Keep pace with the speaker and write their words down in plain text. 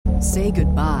Say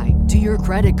goodbye to your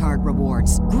credit card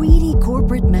rewards. Greedy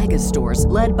corporate mega stores,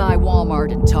 led by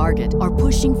Walmart and Target, are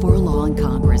pushing for a law in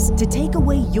Congress to take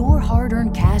away your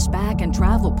hard-earned cash back and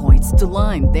travel points to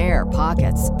line their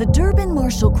pockets. The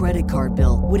Durbin-Marshall credit card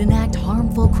bill would enact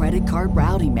harmful credit card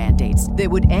routing mandates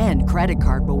that would end credit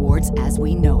card rewards as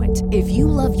we know it. If you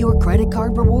love your credit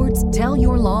card rewards, tell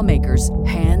your lawmakers,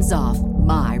 hands off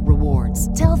my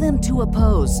rewards. Tell them to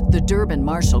oppose the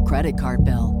Durbin-Marshall credit card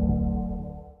bill.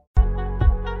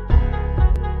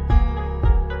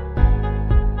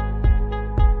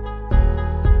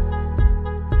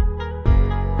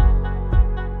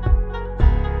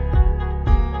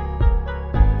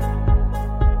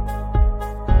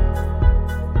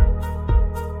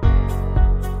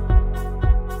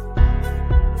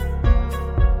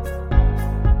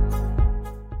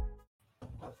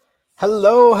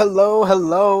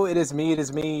 Hello. It is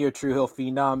me, your True Hill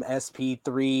Phenom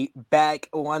SP3, back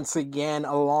once again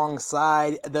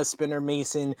alongside the Spinner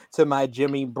Mason to my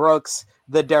Jimmy Brooks,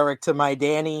 the Derek to my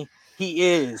Danny. He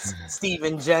is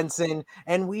Steven Jensen,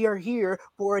 and we are here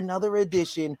for another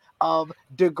edition of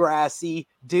Degrassi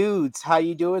Dudes. How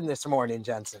you doing this morning,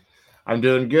 Jensen? I'm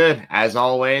doing good. As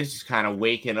always, just kind of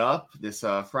waking up this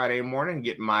Friday morning,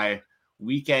 getting my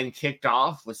weekend kicked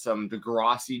off with some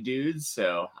Degrassi dudes.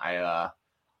 So I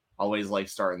always like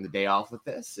starting the day off with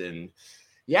this. And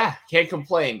yeah, can't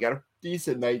complain. Got a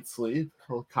decent night's sleep.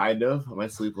 Well, kind of. I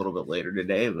might sleep a little bit later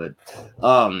today,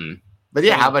 but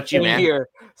yeah, how about you, man?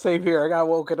 Same here. I got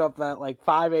woken up at like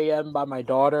 5 a.m. by my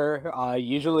daughter.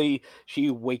 Usually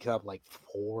she wakes up like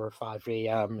 4 or 5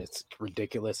 a.m. It's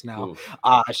ridiculous now.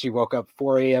 She woke up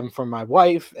 4 a.m. from my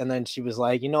wife, and then she was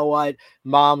like, you know what?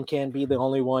 Mom can't be the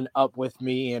only one up with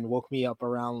me, and woke me up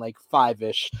around like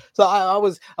 5-ish. So I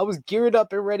was geared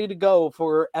up and ready to go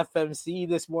for FMC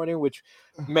this morning, which,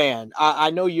 man, I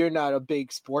know you're not a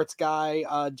big sports guy,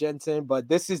 Jensen, but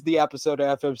this is the episode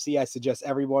of FMC I suggest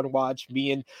everyone watch.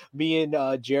 Me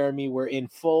and Jeremy were in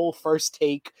full first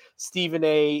take Stephen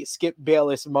A. Skip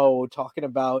Bayless mode, talking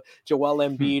about Joel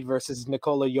Embiid versus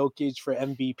Nikola Jokic for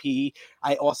MVP.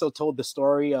 I also told the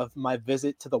story of my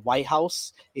visit to the White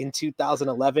House in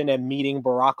 2011 and meeting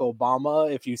Barack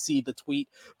Obama. If you see the tweet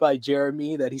by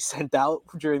Jeremy that he sent out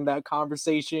during that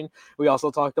conversation, we also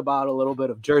talked about a little bit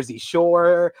of Jersey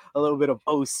Shore, a little bit of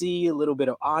OC, a little bit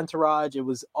of Entourage. It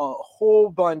was a whole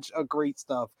bunch of great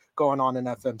stuff going on in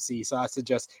FMC. So I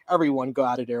suggest everyone go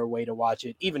out of their way to watch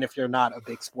it, even if you're not a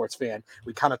big sports fan.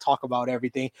 We kind of talk about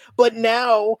everything. But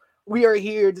now we are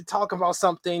here to talk about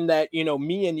something that,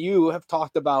 me and you have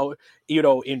talked about,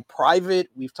 in private.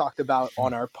 We've talked about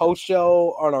on our post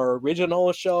show, on our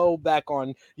original show, back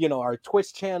on, our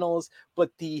Twitch channels.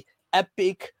 But the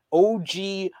epic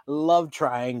OG love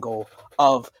triangle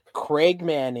of Craig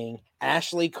Manning,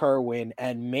 Ashley Kerwin,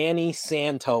 and Manny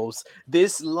Santos.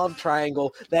 This love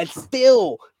triangle that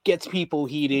still gets people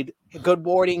heated. Good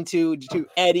morning to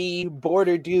Eddie,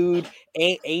 Border Dude,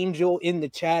 Angel in the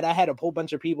chat. I had a whole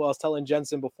bunch of people I was telling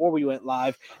Jensen before we went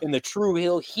live in the True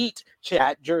Hill Heat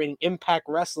chat during Impact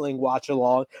Wrestling watch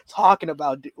along, talking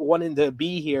about wanting to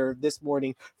be here this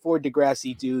morning for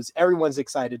Degrassi Dudes. Everyone's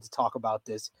excited to talk about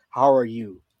this. How are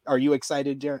you? Are you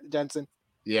excited, Jensen?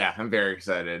 Yeah, I'm very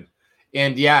excited.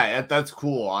 And yeah, that's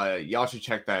cool. Y'all should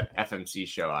check that FMC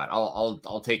show out.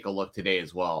 I'll take a look today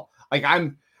as well. Like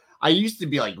I used to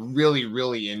be like really,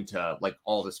 really into like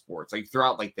all the sports, like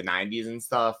throughout like the 90s and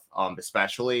stuff,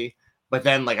 especially. But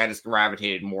then like I just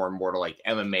gravitated more and more to like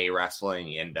MMA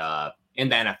wrestling and in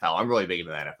the NFL. I'm really big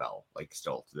into the NFL, like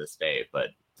still to this day. But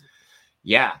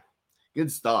yeah,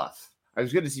 good stuff. It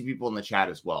was good to see people in the chat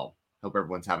as well. Hope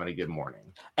everyone's having a good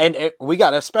morning. And we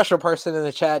got a special person in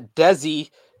the chat,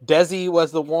 Desi. Desi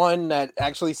was the one that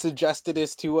actually suggested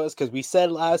this to us, because we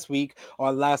said last week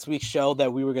on last week's show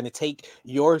that we were going to take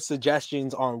your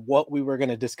suggestions on what we were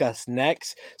going to discuss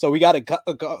next. So we got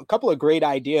a couple of great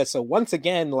ideas. So once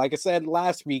again, like I said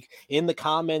last week, in the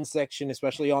comments section,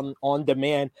 especially on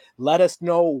demand, let us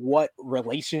know what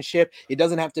relationship. It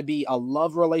doesn't have to be a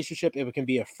love relationship. It can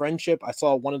be a friendship. I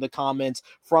saw one of the comments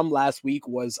from last week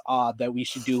was that we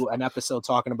should do an episode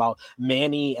talking about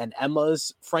Manny and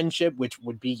Emma's friendship, which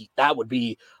would be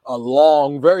a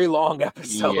long, very long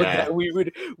episode that we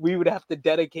would have to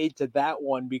dedicate to that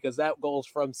one, because that goes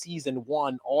from season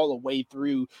 1 all the way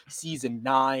through season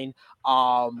 9.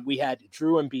 We had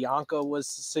Drew and Bianca was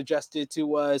suggested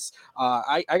to us.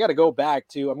 I got to go back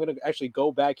to, I'm going to actually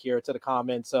go back here to the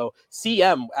comments. So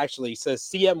CM actually says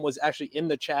CM was actually in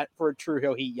the chat for True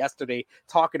Hill Heat yesterday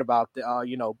talking about the,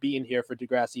 being here for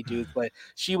Degrassi Dudes, but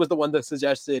she was the one that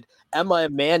suggested Emma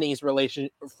and Manny's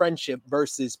friendship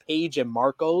versus Paige and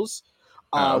Marco's.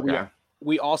 Okay.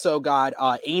 we also got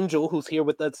Angel, who's here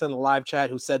with us in the live chat,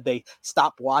 who said they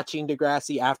stopped watching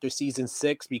Degrassi after season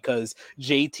 6 because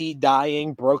JT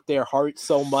dying broke their heart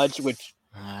so much, which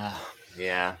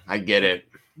yeah, I get it.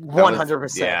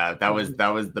 100%. Yeah, that was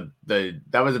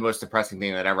the most depressing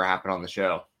thing that ever happened on the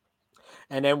show.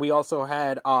 And then we also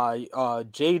had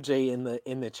JJ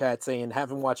in the chat saying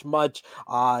haven't watched much.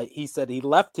 He said he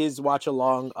left his watch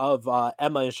along of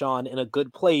Emma and Sean in a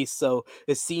good place, so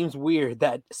it seems weird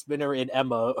that Spinner and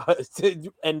Emma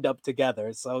end up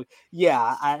together. So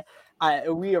yeah,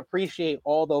 we appreciate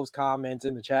all those comments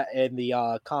in the chat in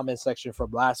the comment section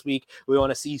from last week. We want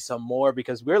to see some more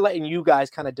because we're letting you guys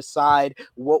kind of decide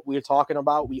what we're talking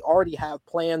about. We already have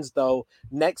plans though.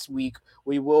 Next week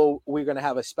we're going to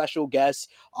have a special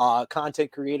guest,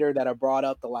 content creator that I brought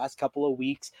up the last couple of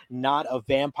weeks, not a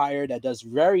vampire, that does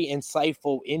very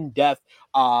insightful, in-depth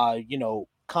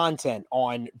content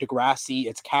on Degrassi,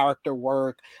 its character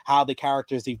work, how the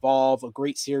characters evolve. A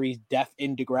great series, Death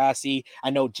in Degrassi. I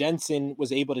know Jensen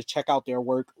was able to check out their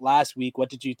work last week. What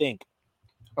did you think?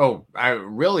 Oh,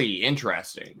 really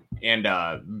interesting and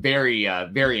very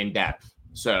in depth.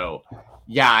 So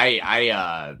yeah,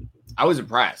 I was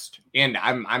impressed, and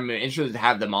I'm interested to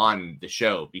have them on the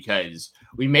show because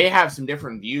we may have some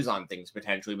different views on things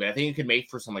potentially, but I think it could make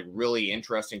for some like really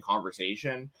interesting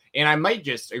conversation. And I might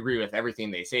just agree with everything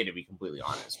they say, to be completely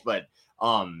honest. But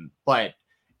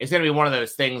it's gonna be one of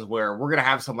those things where we're gonna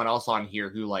have someone else on here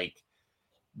who like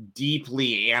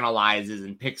deeply analyzes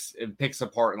and picks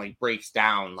apart and like breaks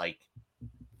down. Like,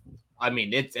 I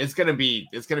mean, it's gonna be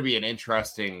an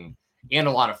interesting and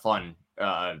a lot of fun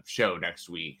show next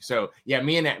week. So yeah,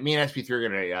 me and SP3 are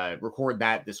gonna record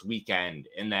that this weekend,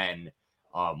 and then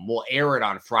we'll air it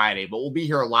on Friday, but we'll be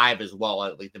here live as well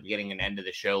at like the beginning and end of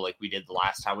the show, like we did the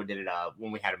last time we did it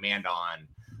when we had Amanda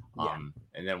on.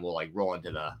 And then we'll like roll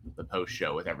into the post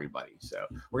show with everybody. So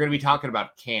we're gonna be talking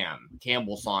about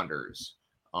Campbell Saunders.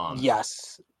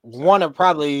 Yes. One of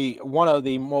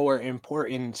the more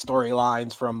important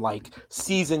storylines from like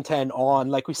season 10 on.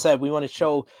 Like we said, we want to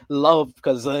show love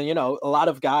because a lot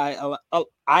of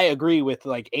I agree with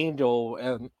like Angel,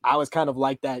 and I was kind of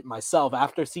like that myself.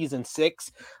 After season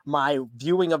 6, my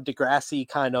viewing of Degrassi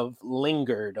kind of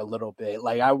lingered a little bit.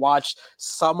 Like I watched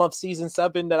some of season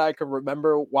 7 that I could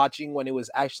remember watching when it was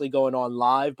actually going on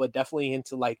live, but definitely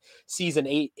into like season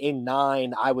 8 and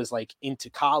 9, I was like into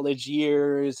college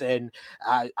years, and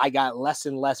I got less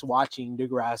and less watching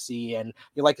Degrassi. And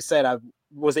like I said, I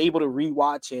was able to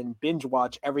rewatch and binge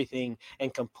watch everything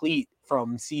and complete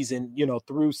from season,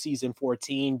 through season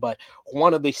 14. But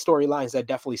one of the storylines that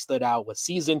definitely stood out was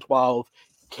season 12,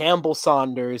 Campbell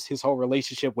Saunders, his whole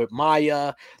relationship with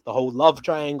Maya, the whole love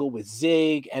triangle with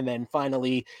Zig, and then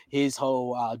finally his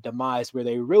whole demise, where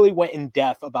they really went in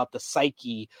depth about the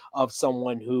psyche of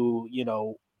someone who,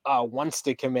 wants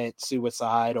to commit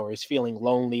suicide or is feeling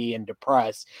lonely and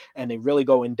depressed, and they really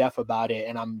go in depth about it.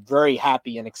 And I'm very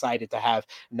happy and excited to have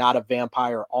Not a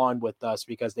Vampire on with us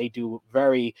because they do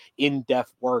very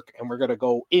in-depth work, and we're going to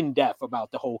go in depth about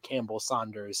the whole Campbell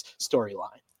Saunders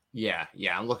storyline. Yeah,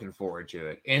 I'm looking forward to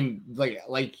it. And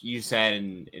like you said,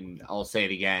 and I'll say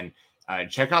it again,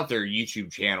 check out their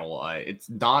YouTube channel. It's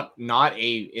not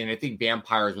a, and I think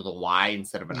vampires with a Y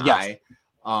instead of an I.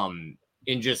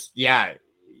 And just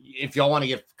if y'all want to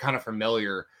get kind of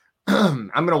familiar, I'm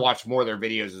gonna watch more of their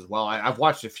videos as well. I've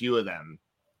watched a few of them,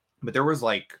 but there was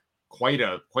like quite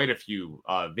a few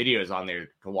videos on there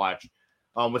to watch,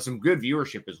 with some good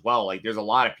viewership as well. Like there's a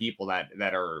lot of people that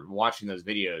are watching those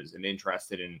videos and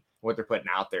interested in what they're putting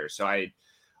out there. So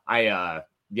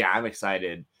I'm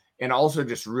excited. And also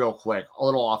just real quick, a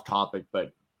little off topic,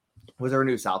 but was there a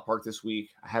new South Park this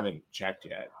week? I haven't checked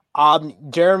yet.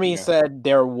 Jeremy said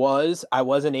there was. I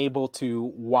wasn't able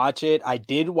to watch it. I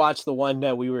did watch the one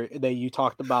that you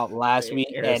talked about last week,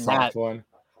 and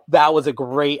that was a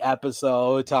great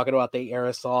episode talking about the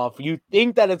airsoft. You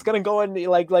think that it's gonna go in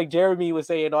like Jeremy was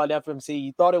saying on FMC,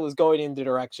 you thought it was going in the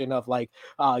direction of like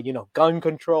gun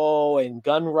control and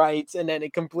gun rights, and then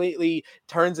it completely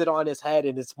turns it on its head,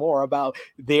 and it's more about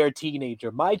their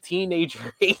teenager. My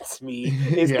teenager hates me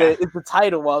is the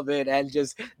title of it, and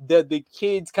just the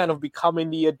kids kind of becoming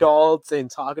the adults and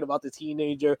talking about the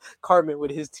teenager. Cartman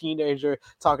with his teenager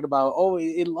talking about, oh,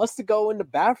 it loves to go in the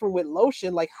bathroom with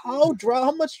lotion. Like how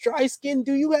much dry skin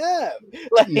do you have?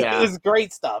 Like it's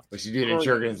great stuff. What you did in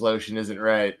Jergens lotion isn't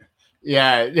right.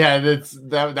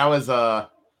 That was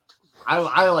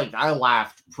I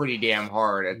laughed pretty damn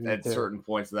hard at certain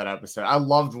points of that episode. I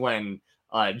loved when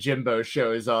Jimbo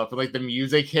shows up and like the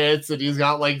music hits and he's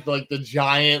got like the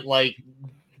giant like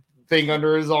thing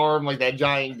under his arm, like that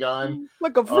giant gun.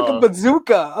 Like a freaking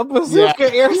bazooka. A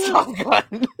bazooka airsoft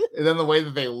gun. And then the way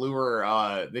that they lure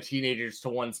the teenagers to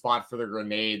one spot for the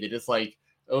grenade, they just like,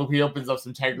 he opens up some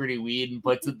integrity weed and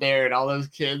puts it there, and all those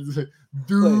kids,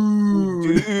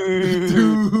 dude.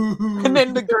 And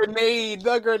then the grenade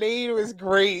was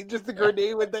great. Just the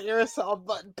grenade with the aerosol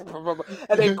button,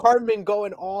 and then Cartman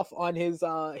going off on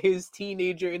his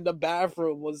teenager in the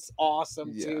bathroom was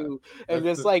awesome too. And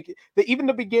just like even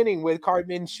the beginning with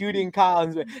Cartman shooting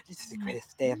Collins, this is the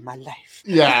greatest day of my life.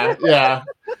 Yeah.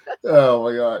 Oh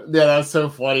my god, yeah, that's so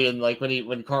funny. And like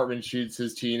when Cartman shoots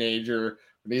his teenager,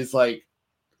 and he's like,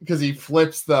 because he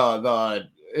flips the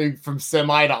from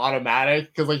semi to automatic,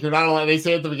 because like you're not allowed. They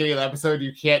say at the beginning of the episode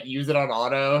you can't use it on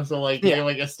auto, so like they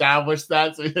like establish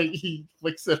that, so he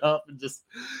flicks it up and just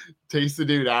takes the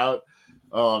dude out.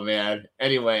 Oh man.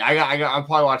 Anyway, I'll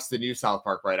probably watch the new South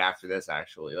Park right after this,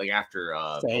 actually, like after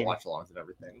the watch alongs and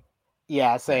everything.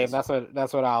 Yeah, same. That's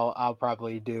what I'll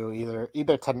probably do either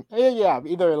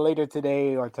later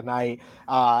today or tonight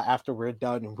after we're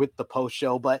done with the post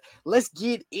show. But let's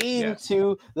get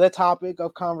into the topic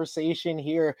of conversation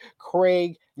here.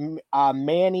 Craig,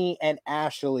 Manny, and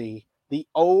Ashley, the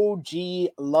OG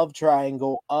love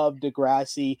triangle of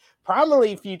Degrassi,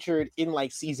 primarily featured in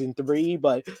like season 3,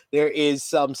 but there is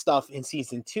some stuff in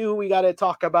season 2 we got to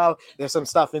talk about. There's some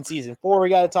stuff in season 4 we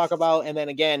got to talk about, and then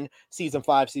again season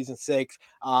 5, season 6,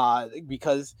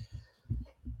 because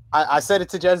I said it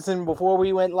to Jensen before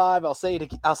we went live. I'll say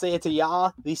it to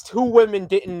y'all. These two women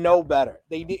didn't know better.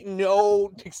 They didn't know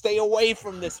to stay away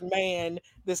from this man,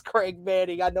 this Craig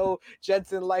Manning. I know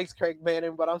Jensen likes Craig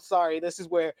Manning, but I'm sorry. This is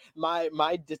where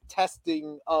my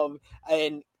detesting of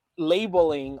and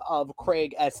labeling of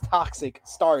Craig as toxic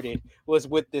started, was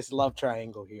with this love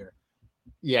triangle here.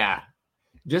 Yeah.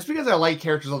 Just because I like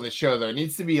characters on the show, though, it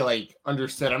needs to be like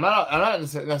understood. I'm not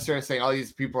necessarily saying all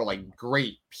these people are like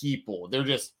great people. They're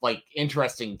just like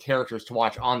interesting characters to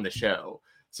watch on the show.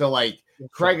 So like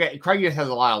Craig just has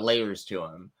a lot of layers to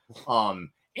him. And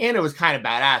it was kind of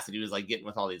badass that he was like getting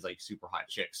with all these like super hot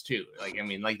chicks too. Like, I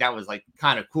mean, like that was like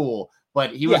kind of cool.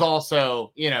 But he was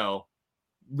also,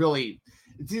 really.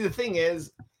 See, the thing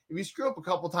is, if you screw up a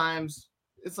couple times,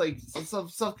 it's like some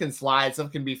stuff can slide,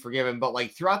 stuff can be forgiven, but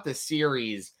like throughout the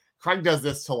series, Craig does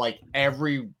this to like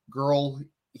every girl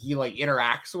he like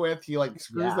interacts with. He like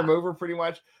screws them over pretty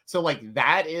much. So like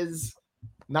that is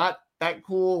not that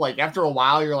cool. Like after a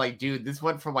while, you're like, dude, this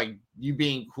went from like you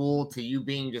being cool to you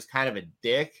being just kind of a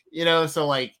dick, So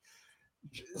like,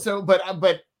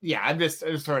 but yeah, I'm just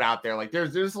throwing it out there. Like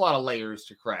there's a lot of layers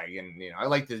to Craig, and I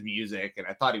liked his music, and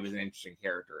I thought he was an interesting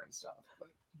character and stuff.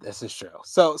 This is true.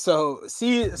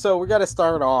 So we got to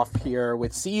start off here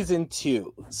with season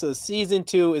 2. So season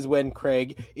 2 is when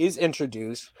Craig is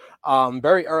introduced.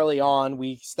 Very early on,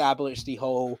 we established the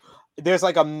whole. There's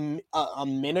like a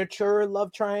miniature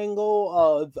love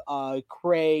triangle of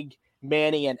Craig,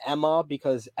 Manny, and Emma,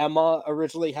 because Emma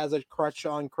originally has a crush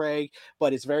on Craig,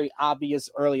 but it's very obvious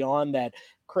early on that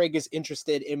Craig is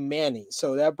interested in Manny.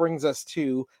 So that brings us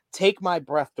to Take My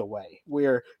Breath Away,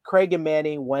 where Craig and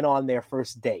Manny went on their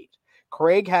first date.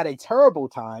 Craig had a terrible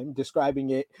time,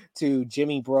 describing it to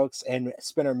Jimmy Brooks and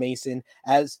Spinner Mason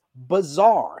as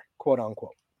bizarre, quote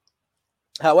unquote.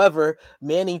 However,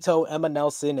 Manny told Emma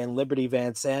Nelson and Liberty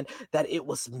Van Sant that it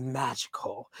was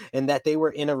magical and that they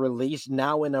were in a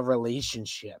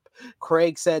relationship.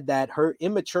 Craig said that her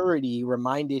immaturity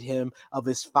reminded him of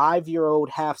his 5-year-old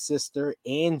half-sister,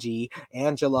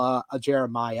 Angela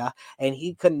Jeremiah, and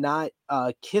he could not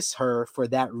kiss her for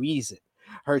that reason.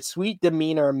 Her sweet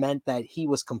demeanor meant that he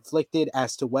was conflicted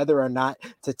as to whether or not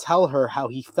to tell her how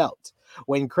he felt.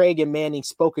 When Craig and Manning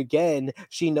spoke again,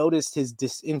 she noticed his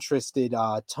disinterested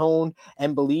tone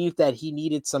and believed that he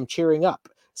needed some cheering up.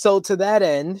 So to that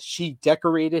end, she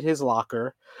decorated his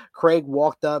locker. Craig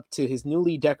walked up to his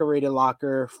newly decorated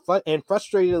locker and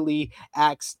frustratedly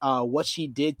asked what she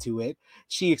did to it.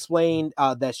 She explained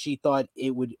that she thought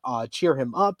it would cheer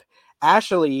him up.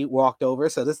 Ashley walked over.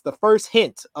 So this is the first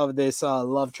hint of this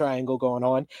love triangle going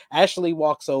on. Ashley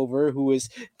walks over, who is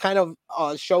kind of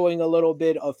showing a little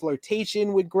bit of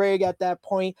flirtation with Greg at that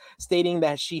point, stating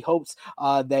that she hopes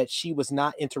that she was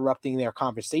not interrupting their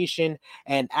conversation,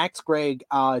 and asks Greg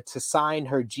to sign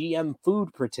her GM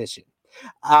food petition.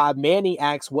 Manny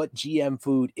asks what GM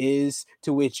food is,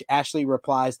 to which Ashley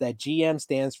replies that GM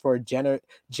stands for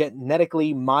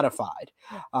genetically modified.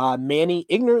 Manny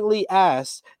ignorantly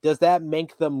asks, does that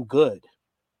make them good?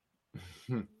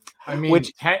 I mean,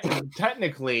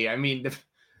 technically, I mean,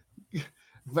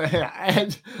 but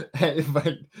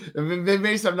they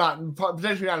may some not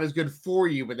potentially not as good for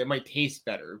you, but they might taste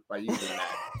better by using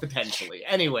that. potentially.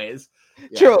 Anyways.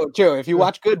 Yeah. True. If you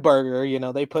watch Good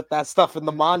Burger, they put that stuff in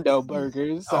the Mondo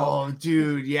burgers. So. Oh,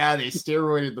 dude, yeah, they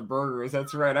steroided the burgers.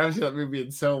 That's right. I haven't seen that movie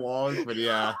in so long, but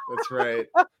yeah, that's right.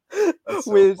 That's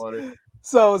so funny.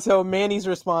 So Manny's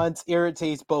response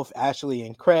irritates both Ashley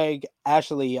and Craig.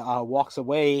 Ashley walks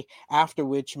away, after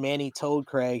which Manny told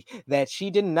Craig that she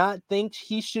did not think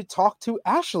he should talk to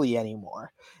Ashley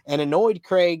anymore. An annoyed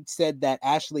Craig said that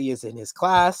Ashley is in his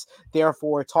class,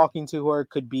 therefore talking to her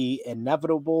could be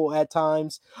inevitable at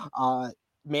times.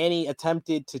 Manny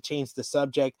attempted to change the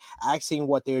subject, asking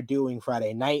what they're doing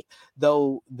Friday night,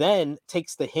 though then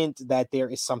takes the hint that there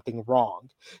is something wrong.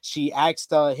 She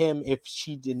asked him if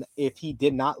he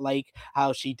did not like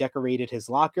how she decorated his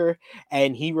locker,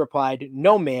 and he replied,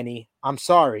 "No, Manny, I'm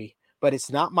sorry, but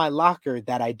it's not my locker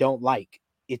that I don't like.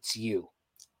 It's you."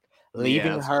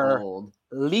 Leaving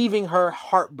her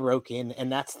heartbroken,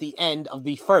 and that's the end of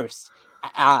the first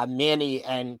Manny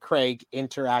and Craig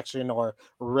interaction or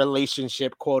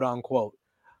relationship, quote unquote.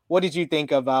 What did you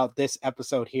think about this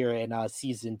episode here in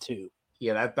season 2?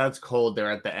 Yeah, that's cold there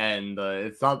at the end.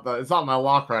 It's not my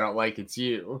locker I don't like, it's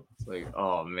you. It's like,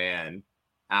 oh man,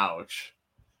 ouch.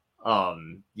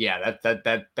 Yeah,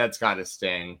 that's gotta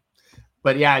sting.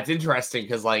 But yeah, it's interesting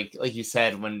because like you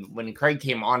said, when Craig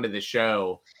came onto the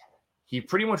show, he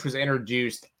pretty much was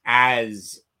introduced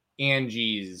as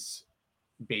Angie's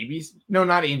babies. No,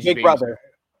 not Angie's big brother.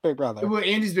 Big brother. Well,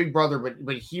 Angie's big brother,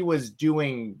 but he was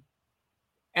doing.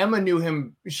 Emma knew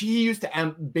him. She used to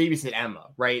babysit Emma,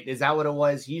 right? Is that what it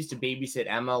was? He used to babysit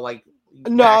Emma, like.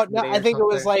 No, I think it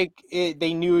was like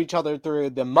they knew each other through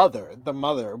the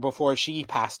mother before she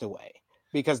passed away,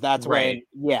 because that's right.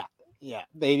 When,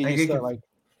 they used to like.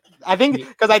 I think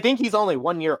because I think he's only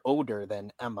 1 year older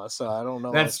than Emma, so I don't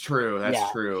know. That's true.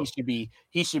 That's true.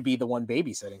 He should be the one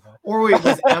babysitting her. Or wait,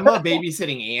 was Emma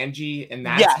babysitting Angie, and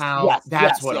that's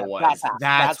that's what it was.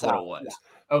 That's what it was.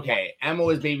 Yeah. Okay, Emma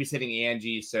was babysitting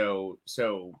Angie, so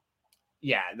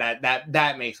yeah,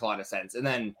 that makes a lot of sense. And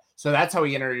then so that's how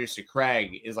we introduced to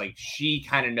Craig, is like she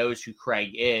kind of knows who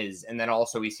Craig is, and then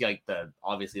also we see like the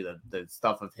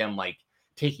stuff of him like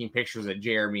taking pictures of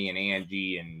Jeremy and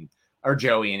Angie or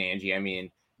Joey and Angie, I mean,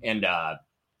 and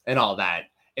all that.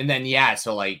 And then,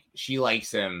 so like she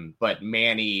likes him, but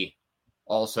Manny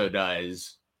also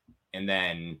does. And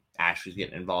then Ashley's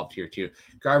getting involved here too.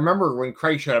 I remember when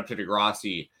Craig showed up to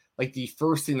Degrassi, like the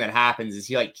first thing that happens is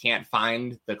he like can't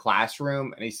find the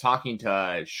classroom, and he's talking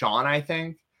to Sean, I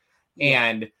think. Yeah.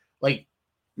 And like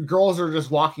girls are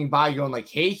just walking by going like,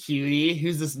 "Hey cutie,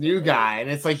 who's this new guy?" And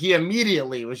it's like he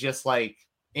immediately was just like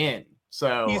in.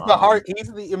 So he's the heart. He's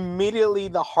immediately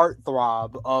the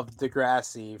heartthrob of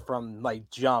Degrassi from like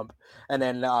jump. And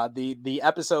then the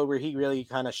episode where he really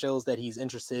kind of shows that he's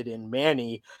interested in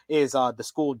Manny is the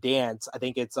school dance. I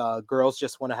think it's Girls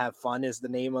Just Want to Have Fun is the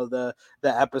name of the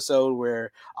episode,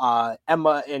 where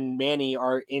Emma and Manny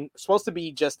are supposed to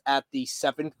be just at the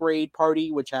 7th grade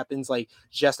party, which happens like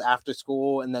just after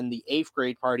school, and then the 8th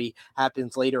grade party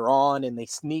happens later on, and they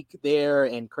sneak there,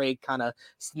 and Craig kind of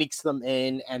sneaks them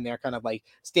in, and they're kind of like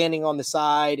standing on the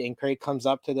side, and Craig comes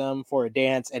up to them for a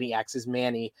dance, and he acts as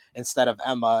Manny instead of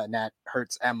Emma, and that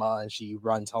hurts Emma, and she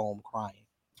runs home crying.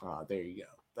 Oh, there you go.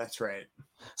 That's right.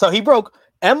 So he broke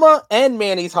Emma and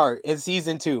Manny's heart in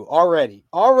season 2 already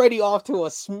off to a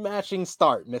smashing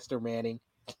start, Mr. Manning.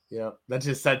 Yeah, that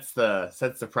just sets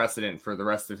the precedent for the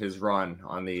rest of his run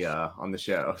on the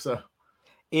show. So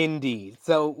indeed.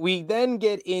 So we then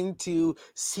get into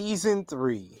season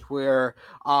 3, where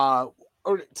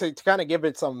or to kind of give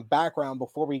it some background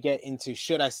before we get into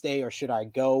should I stay or should I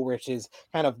go, which is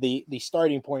kind of the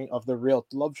starting point of the real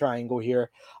love triangle here.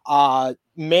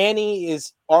 Manny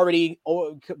is already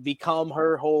become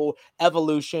her whole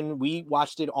evolution. We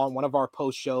watched it on one of our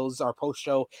post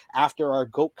show after our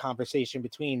GOAT conversation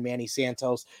between Manny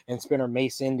Santos and Spinner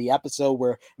Mason, the episode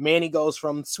where Manny goes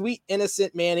from sweet,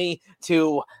 innocent Manny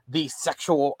to the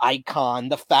sexual icon,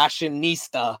 the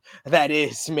fashionista that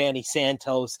is Manny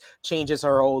Santos, changes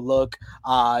her whole look.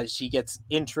 She gets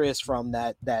interest from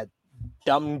that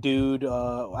dumb dude,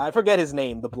 I forget his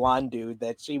name, the blonde dude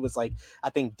that she was like,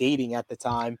 I think dating at the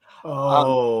time.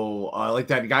 Like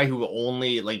that guy who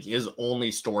only like his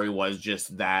only story was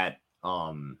just that.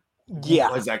 What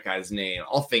was that guy's name?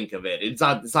 I'll think of it. It's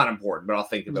not important, but I'll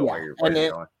think of it while you're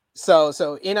going.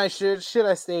 So in I should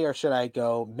I stay or should I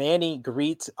go? Manny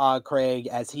greets Craig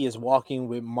as he is walking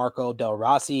with Marco Del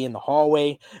Rossi in the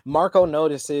hallway. Marco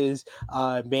notices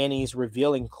Manny's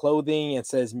revealing clothing and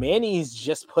says, "Manny's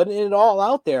just putting it all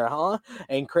out there, huh?"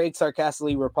 And Craig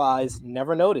sarcastically replies,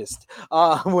 "Never noticed."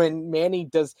 When Manny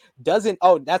doesn't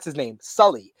oh, that's his name,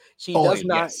 Sully.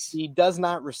 Yes. She does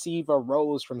not receive a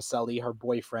rose from Sully, her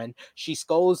boyfriend. She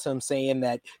scolds him, saying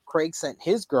that Craig sent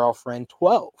his girlfriend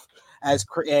 12.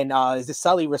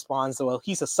 Sully responds, "Well,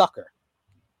 he's a sucker."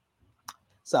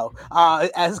 So,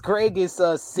 as Greg is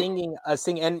sing,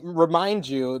 and remind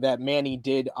you that Manny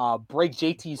did break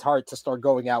JT's heart to start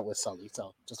going out with Sully.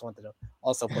 So, just wanted to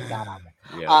also put that out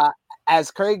there. Yeah.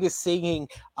 As Craig is singing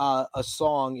a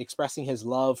song expressing his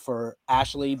love for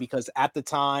Ashley, because at the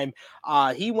time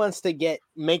he wants to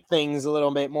make things a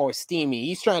little bit more steamy.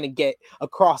 He's trying to get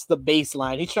across the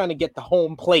baseline. He's trying to get the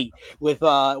home plate with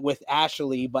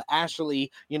Ashley, but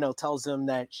Ashley, tells him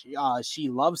that she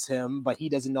loves him, but he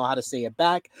doesn't know how to say it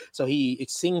back. So he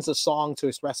sings a song to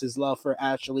express his love for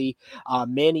Ashley.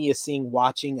 Manny is seen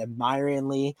watching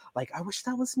admiringly, like, I wish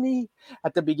that was me.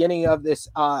 At the beginning of this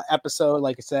episode,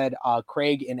 like I said,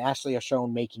 Craig and Ashley are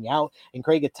shown making out, and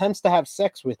Craig attempts to have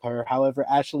sex with her. However,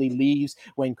 Ashley leaves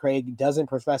when Craig doesn't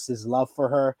profess his love for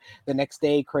her. The next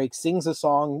day, Craig sings a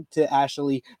song to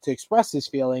Ashley to express his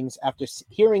feelings. After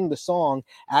hearing the song,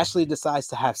 Ashley decides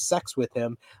to have sex with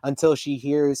him until she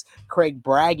hears Craig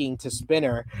bragging to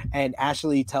Spinner, and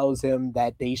Ashley tells him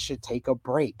that they should take a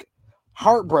break.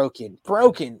 Heartbroken,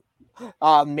 broken.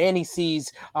 Manny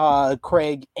sees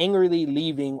Craig angrily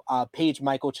leaving Paige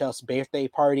Michael Chell's birthday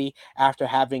party after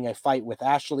having a fight with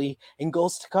Ashley and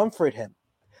goes to comfort him.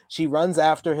 She runs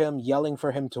after him, yelling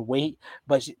for him to wait,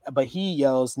 but he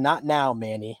yells, "Not now,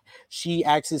 Manny." She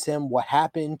asks him what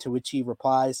happened, to which he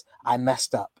replies, "I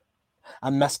messed up. I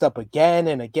messed up again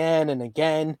and again and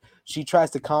again." She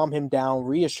tries to calm him down,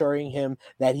 reassuring him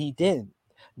that he didn't,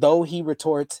 though he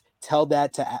retorts, tell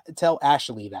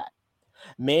Ashley that."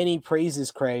 Manny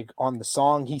praises Craig on the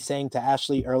song he sang to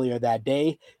Ashley earlier that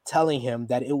day, telling him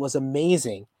that it was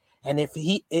amazing. And if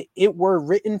it were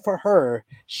written for her,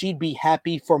 she'd be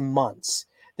happy for months.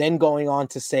 Then going on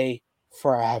to say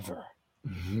forever.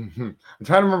 I'm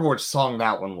trying to remember which song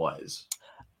that one was.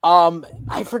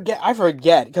 I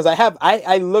forget because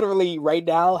I literally right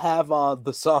now have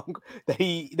the song that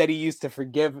he used to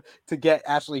get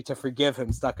Ashley to forgive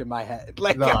him stuck in my head.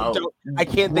 Like, I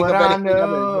can't think of anything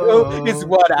other. It's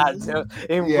what I know,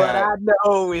 and what I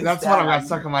know is that's what I got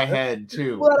stuck in my head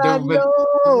too. What I know.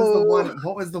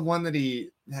 What was the one that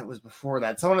was before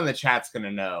that? Someone in the chat's gonna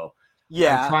know.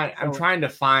 Yeah, I'm trying to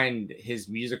find his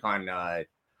music on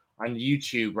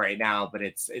YouTube right now, but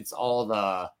it's all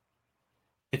the.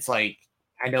 It's like,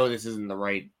 I know this isn't the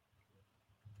right.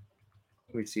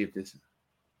 Let me see if this.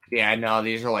 Yeah, no,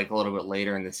 these are like a little bit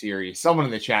later in the series. Someone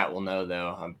in the chat will know,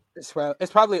 though. It's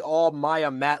probably all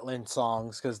Maya Matlin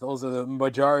songs, because those are the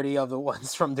majority of the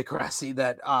ones from Degrassi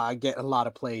that get a lot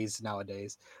of plays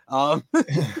nowadays. We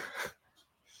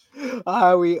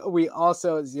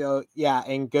also,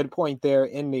 and good point there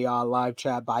in the live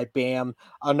chat by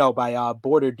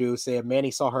Border Dew, saying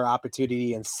Manny saw her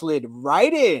opportunity and slid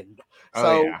right in.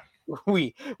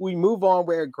 We move on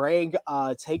where Greg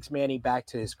takes Manny back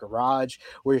to his garage,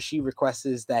 where she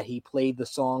requests that he play the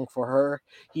song for her.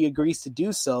 He agrees to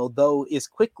do so, though is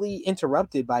quickly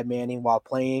interrupted by Manny while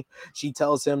playing. She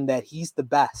tells him that he's the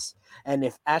best, and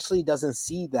if Ashley doesn't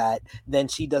see that, then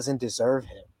she doesn't deserve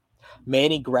him.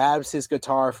 Manny grabs his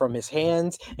guitar from his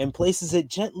hands and places it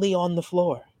gently on the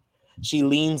floor. She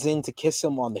leans in to kiss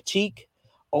him on the cheek,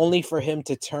 only for him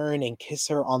to turn and kiss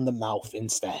her on the mouth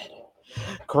instead.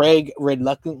 Craig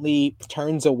reluctantly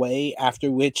turns away,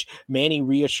 after which Manny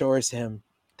reassures him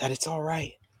that it's all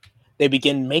right. They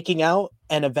begin making out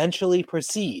and eventually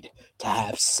proceed to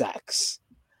have sex.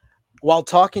 While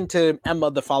talking to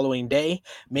Emma the following day,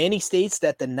 Manny states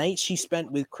that the night she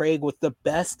spent with Craig was the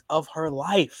best of her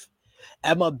life.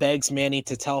 Emma begs Manny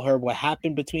to tell her what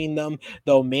happened between them,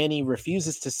 though Manny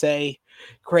refuses to say.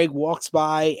 Craig walks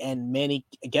by and Manny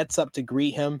gets up to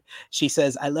greet him. She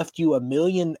says, "I left you a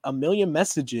million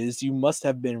messages. You must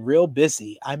have been real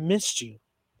busy. I missed you."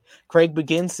 Craig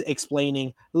begins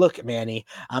explaining, "Look, Manny,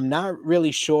 I'm not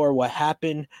really sure what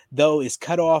happened, though is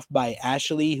cut off by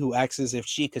Ashley, who asks as if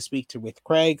she could speak with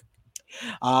Craig."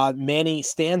 Manny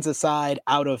stands aside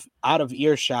out of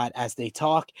earshot as they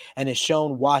talk, and is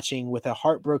shown watching with a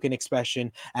heartbroken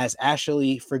expression as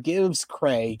Ashley forgives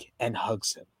Craig and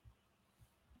hugs him.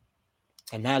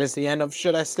 And that is the end of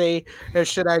Should I Stay or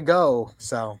Should I Go?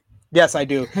 So Yes, I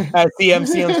do.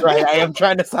 CMCM's right. I am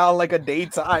trying to sound like a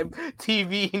daytime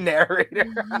TV narrator.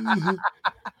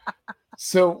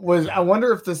 So I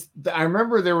wonder if this, I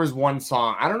remember there was one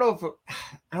song. I don't know if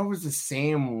it was the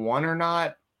same one or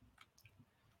not,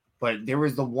 but there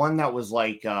was the one that was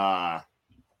like, oh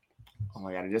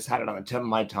my God, I just had it on the tip of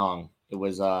my tongue. It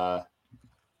was, hold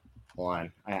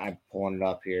on, I'm pulling it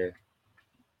up here.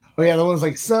 Oh yeah, the one's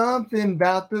like something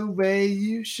about the way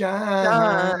you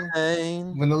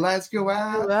shine. When the lights go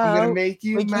out, I'm gonna make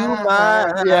you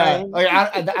mine. Yeah, like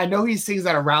I know he sings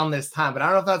that around this time, but I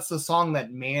don't know if that's the song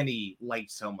that Manny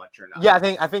liked so much or not. Yeah,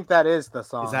 I think that is the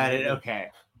song. Is that it? Okay.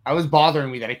 I was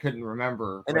bothering me that I couldn't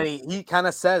remember. And then he kind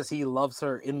of says he loves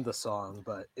her in the song,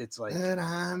 but it's like that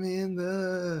I'm in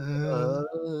love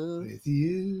with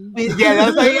you.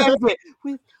 Yeah, that's how he ends it.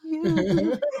 With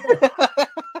you.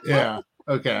 Yeah.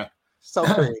 Okay. So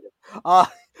creative.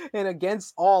 And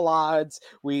against all odds,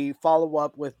 we follow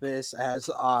up with this as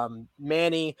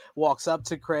Manny walks up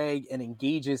to Craig and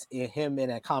engages him in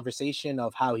a conversation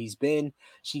of how he's been.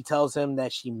 She tells him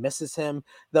that she misses him,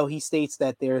 though he states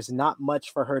that there's not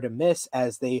much for her to miss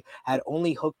as they had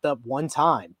only hooked up one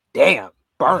time. Damn.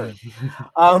 Burn.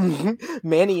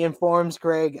 Manny informs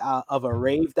Craig of a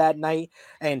rave that night,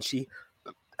 and she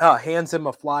hands him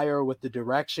a flyer with the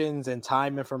directions and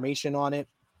time information on it.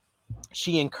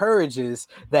 She encourages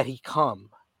that he come,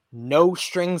 no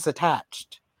strings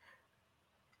attached.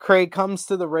 Craig comes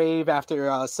to the rave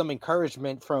after some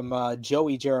encouragement from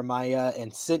Joey, Jeremiah,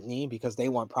 and Sydney because they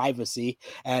want privacy,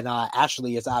 and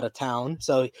Ashley is out of town.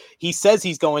 So he says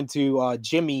he's going to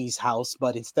Jimmy's house,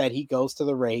 but instead he goes to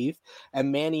the rave,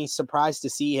 and Manny's surprised to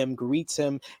see him, greets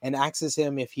him, and asks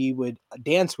him if he would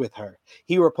dance with her.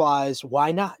 He replies,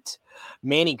 "Why not?"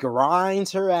 Manny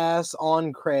grinds her ass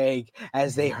on Craig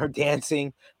as they are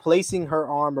dancing, placing her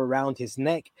arm around his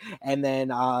neck and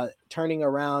then turning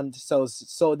around so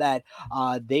that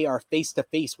they are face to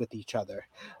face with each other.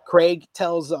 Craig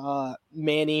tells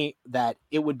Manny that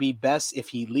it would be best if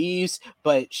he leaves,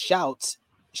 but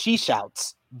she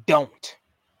shouts, "Don't."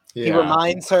 Yeah. He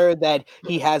reminds her that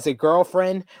he has a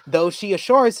girlfriend, though she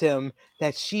assures him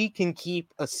that she can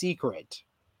keep a secret.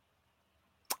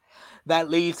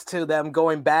 That leads to them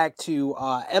going back to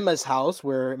Emma's house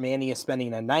where Manny is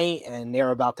spending the night, and they're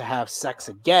about to have sex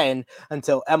again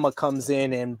until Emma comes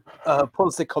in and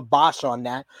puts the kibosh on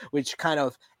that, which kind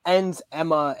of ends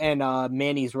Emma and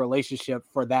Manny's relationship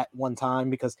for that one time,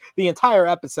 because the entire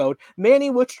episode, Manny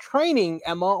was training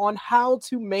Emma on how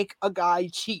to make a guy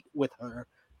cheat with her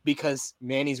because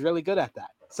Manny's really good at that.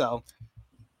 So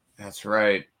that's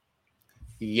right.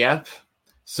 Yep.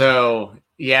 So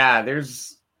yeah,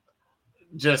 there's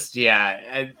just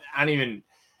I don't even,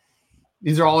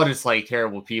 these are all just like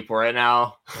terrible people right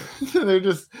now. They're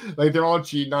just like, they're all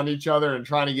cheating on each other and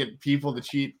trying to get people to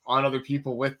cheat on other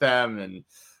people with them. And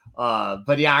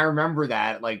but yeah, I remember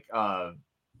that like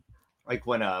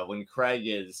when Craig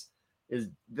is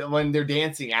when they're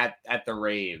dancing at the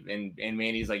rave and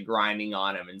Manny's like grinding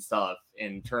on him and stuff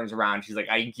and turns around, she's like,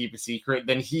 "I can keep a secret."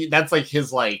 Then that's like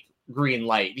his like green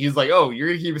light. He's like, "Oh, you're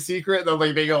gonna keep a secret?" Then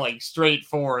like they go like straight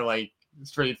for it.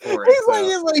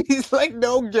 He's like,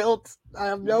 no guilt. I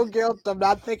have no guilt. I'm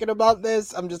not thinking about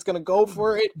this. I'm just gonna go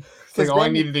for it. Like all I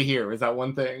needed to hear was that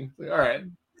one thing. Like, all right.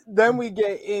 Then we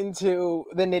get into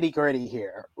the nitty gritty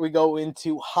here. We go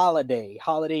into Holiday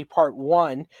Part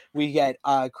 1. We get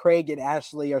Craig and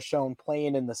Ashley are shown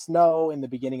playing in the snow in the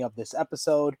beginning of this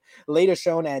episode. Later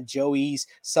shown at Joey's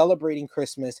celebrating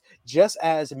Christmas, just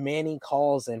as Manny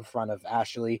calls in front of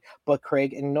Ashley, but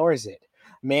Craig ignores it.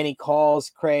 Manny calls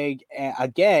Craig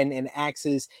again and asks,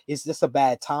 "Is this a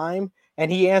bad time?"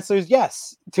 And he answers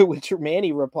yes, to which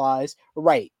Manny replies,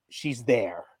 "Right, she's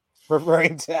there,"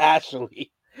 referring to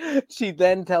Ashley. She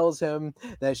then tells him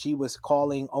that she was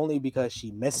calling only because she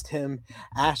missed him.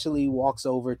 Ashley walks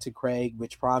over to Craig,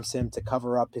 which prompts him to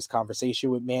cover up his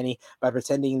conversation with Manny by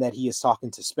pretending that he is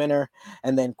talking to Spinner,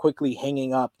 and then quickly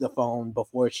hanging up the phone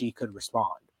before she could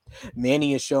respond.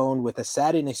 Manny is shown with a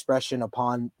saddened expression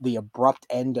upon the abrupt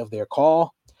end of their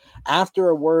call. After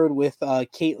a word with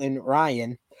Caitlin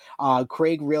Ryan,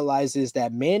 Craig realizes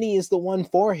that Manny is the one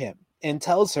for him and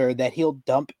tells her that he'll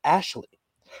dump Ashley.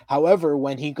 However,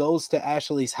 when he goes to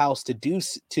Ashley's house to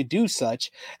do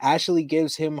such, Ashley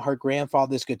gives him her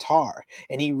grandfather's guitar,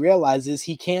 and he realizes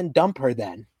he can't dump her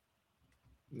then.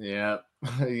 Yeah,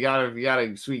 you got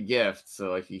a sweet gift,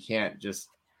 so like you can't just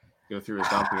go through a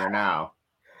dumping her now.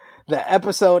 The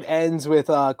episode ends with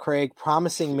Craig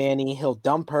promising Manny he'll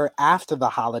dump her after the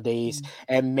holidays,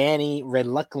 and Manny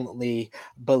reluctantly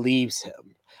believes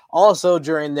him. Also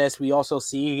during this, we also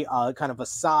see kind of a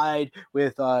side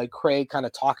with Craig kind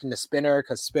of talking to Spinner,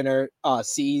 because Spinner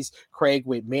sees Craig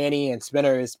with Manny, and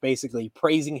Spinner is basically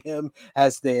praising him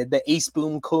as the ace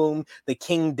boom coom, the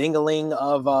king dingaling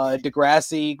of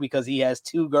Degrassi, because he has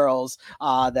two girls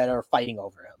that are fighting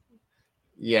over him.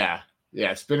 Yeah,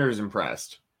 Spinner's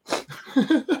impressed.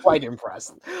 Quite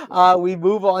impressed. We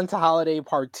move on to holiday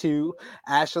part 2.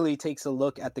 Ashley takes a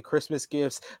look at the Christmas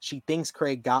gifts she thinks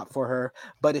Craig got for her,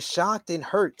 but is shocked and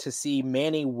hurt to see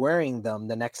Manny wearing them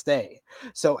the next day.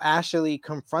 So Ashley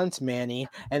confronts Manny,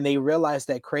 and they realize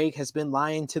that Craig has been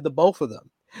lying to the both of them.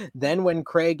 Then when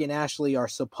Craig and Ashley are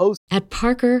supposed At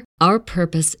Parker, our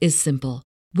purpose is simple.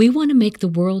 We want to make the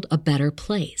world a better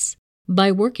place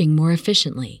by working more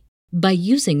efficiently, by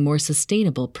using more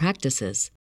sustainable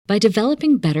practices, by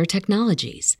developing better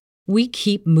technologies. We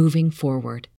keep moving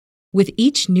forward. With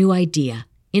each new idea,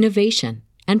 innovation,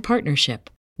 and partnership,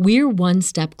 we're one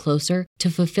step closer to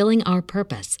fulfilling our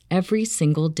purpose every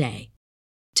single day.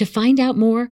 To find out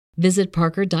more, visit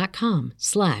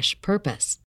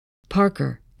parker.com/purpose.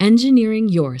 Parker, engineering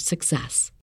your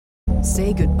success.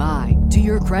 Say goodbye to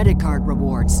your credit card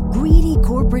rewards. Greedy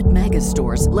corporate mega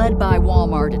stores, led by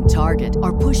Walmart and Target,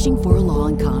 are pushing for a law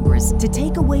in Congress to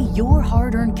take away your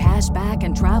hard-earned cash back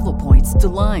and travel points to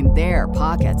line their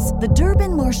pockets. The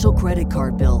Durbin-Marshall credit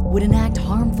card bill would enact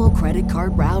harmful credit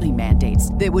card routing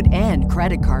mandates that would end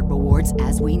credit card rewards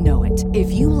as we know it.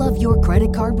 If you love your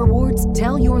credit card rewards,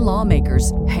 tell your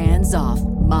lawmakers, hands off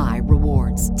my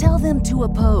rewards. Tell them to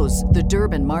oppose the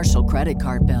Durbin-Marshall credit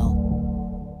card bill.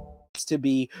 to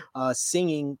be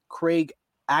singing, Craig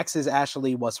asks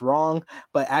Ashley what's wrong,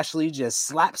 but Ashley just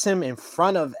slaps him in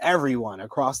front of everyone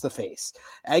across the face.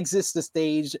 Exits the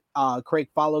stage. Craig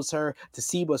follows her to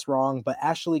see what's wrong, but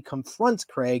Ashley confronts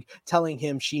Craig, telling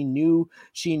him she knew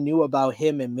about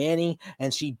him and Manny,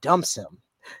 and she dumps him.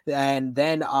 And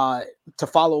then to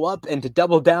follow up and to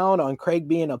double down on Craig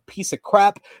being a piece of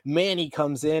crap, Manny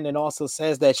comes in and also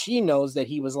says that she knows that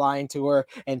he was lying to her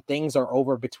and things are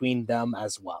over between them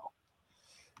as well.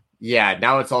 Yeah,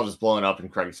 now it's all just blowing up in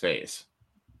Craig's face.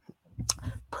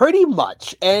 Pretty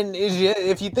much. And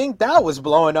if you think that was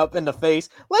blowing up in the face,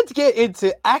 let's get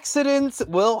into accidents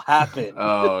will happen.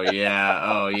 Oh,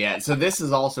 yeah. So this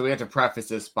is also, we have to preface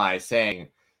this by saying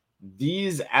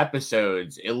these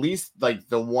episodes, at least like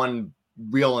the one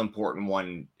real important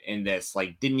one in this,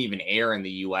 like didn't even air in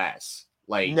the US.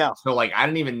 Like, no. So like, I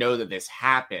didn't even know that this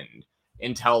happened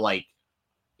until like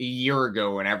a year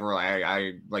ago, whenever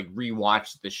I like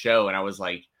rewatched the show, and I was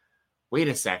like, wait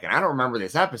a second, I don't remember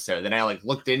this episode. Then I like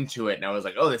looked into it and I was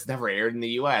like, oh, this never aired in the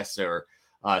US. Or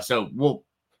so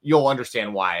you'll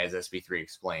understand why as SB3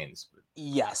 explains.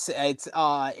 Yes, it's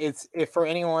for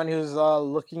anyone who's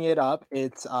looking it up,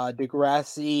 it's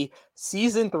Degrassi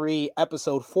season 3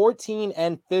 episode 14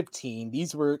 and 15.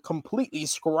 These were completely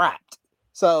scrapped.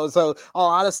 So a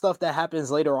lot of stuff that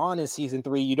happens later on in season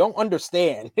 3 you don't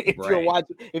understand if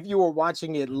you were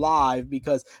watching it live,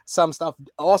 because some stuff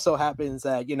also happens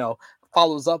that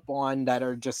follows up on that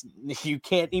are just you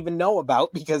can't even know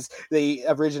about because they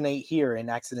originate here and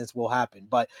accidents will happen.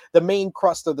 But the main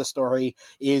crust of the story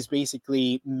is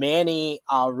basically Manny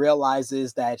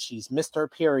realizes that she's missed her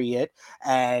period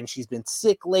and she's been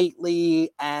sick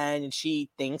lately, and she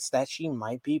thinks that she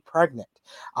might be pregnant.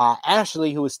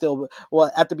 Ashley, who is still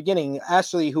at the beginning,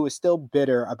 Ashley, who is still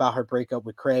bitter about her breakup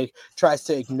with Craig, tries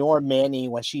to ignore Manny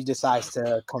when she decides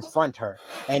to confront her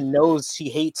and knows she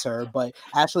hates her, but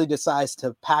Ashley decides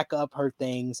to pack up her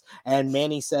things, and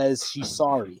Manny says she's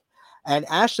sorry. And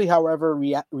Ashley, however,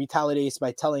 retaliates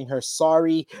by telling her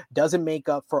sorry doesn't make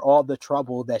up for all the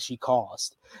trouble that she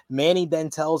caused. Manny then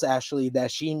tells Ashley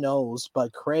that she knows,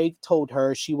 but Craig told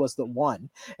her she was the one,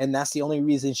 and that's the only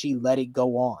reason she let it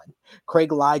go on.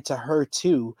 Craig lied to her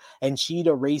too, and she'd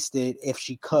erased it if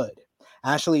she could.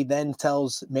 Ashley then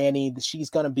tells Manny that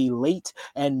she's going to be late,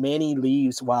 and Manny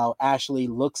leaves while Ashley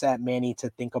looks at Manny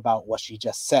to think about what she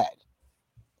just said.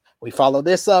 We follow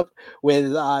this up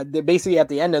with basically at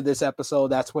the end of this episode,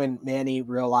 that's when Manny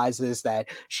realizes that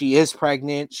she is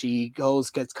pregnant. She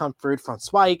gets comfort from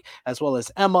Spike as well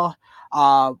as Emma.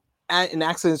 And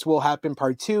accidents will happen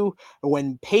part 2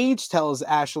 when Paige tells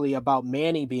Ashley about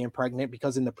Manny being pregnant,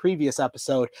 because in the previous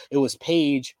episode it was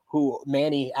Paige who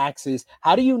Manny asks,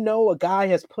 how do you know a guy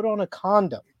has put on a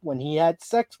condom when he had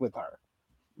sex with her?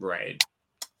 Right.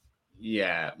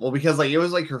 Yeah. Well, because like it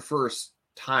was like her first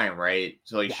time, right?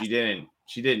 So like she didn't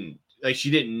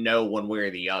know one way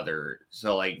or the other.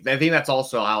 So like I think that's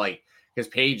also how, like, because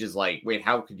Paige is like, wait,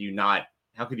 how could you not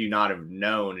have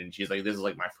known? And she's like, this is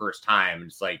like my first time.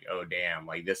 And it's like, oh damn,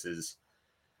 like this is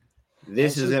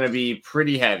gonna be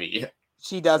pretty heavy.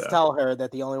 She does tell her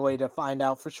that the only way to find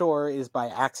out for sure is by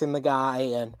asking the guy,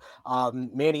 and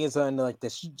Manny is in like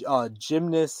this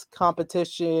gymnast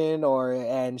competition,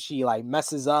 and she like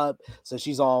messes up, so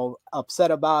she's all upset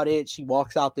about it. She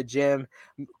walks out the gym.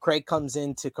 Craig comes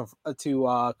in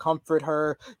to comfort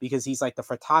her because he's like the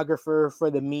photographer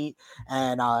for the meet,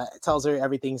 and tells her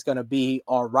everything's gonna be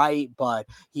all right. But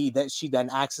she then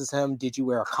asks him, "Did you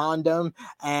wear a condom?"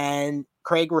 And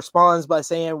Craig responds by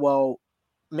saying, "Well,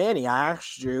 Manny, I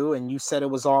asked you and you said it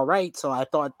was all right, so I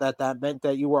thought that meant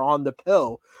that you were on the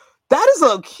pill." That is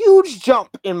a huge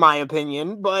jump in my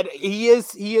opinion, but he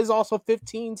is also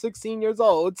 15, 16 years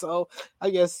old, so I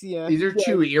guess These are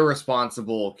two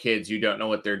irresponsible kids who don't know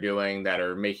what they're doing that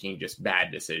are making just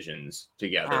bad decisions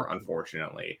together,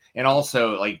 unfortunately. And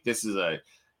also, like, this is a,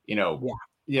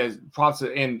 props,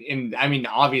 and I mean,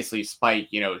 obviously Spike,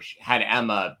 had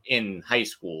Emma in high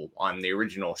school on the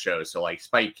original show, so like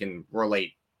Spike can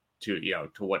relate to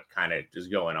what kind of is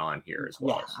going on here as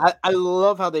well. I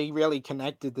love how they really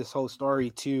connected this whole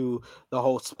story to the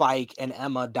whole Spike and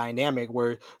Emma dynamic,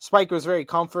 where Spike was very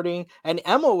comforting and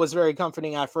Emma was very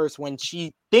comforting at first when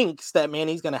she thinks that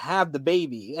Manny's going to have the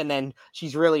baby, and then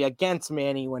she's really against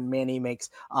Manny when Manny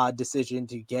makes a decision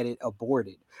to get it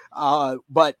aborted.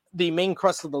 But the main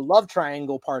crux of the love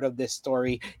triangle part of this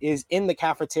story is in the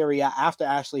cafeteria after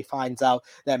Ashley finds out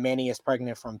that Manny is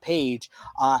pregnant from Paige.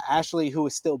 Ashley, who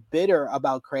is still bitter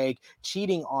about Craig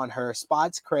cheating on her,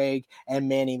 spots Craig and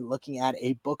Manny looking at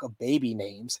a book of baby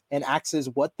names and asks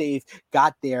what they've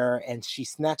got there, and she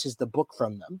snatches the book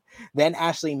from them. Then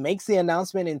Ashley makes the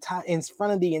announcement in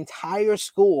front of the entire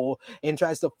school and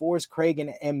tries to force Craig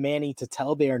and Manny to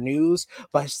tell their news,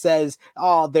 but says,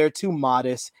 "Oh, they're too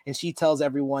modest," and she tells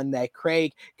everyone that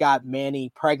Craig got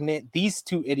Manny pregnant. "These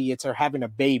two idiots are having a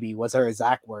baby," was her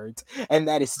exact words, and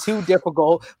that is too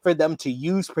difficult for them to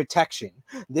use protection.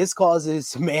 This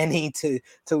causes Manny to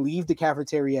leave the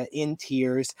cafeteria in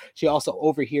tears. She also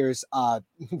overhears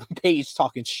Paige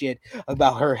talking shit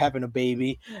about her having a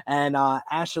baby, and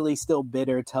Ashley, still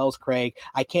bitter, tells Craig,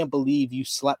 "I can't believe you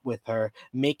slept with her,"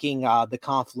 making the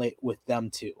conflict with them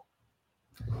too.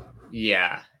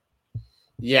 Yeah,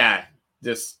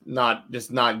 just not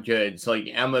good. So like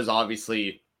Emma's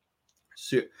obviously,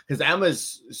 because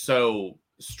Emma's so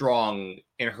strong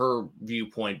in her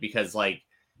viewpoint, because like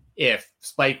if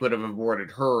Spike would have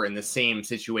aborted her in the same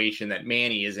situation that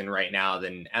Manny is in right now,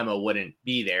 then Emma wouldn't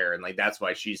be there, and like that's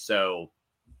why she's so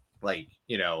like,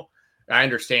 I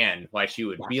understand why she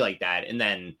would be like that. And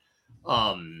then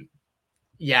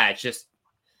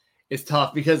it's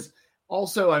tough because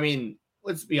also, I mean,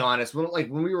 let's be honest,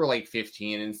 when we were like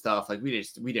 15 and stuff, like we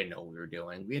didn't know what we were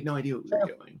doing. We had no idea what we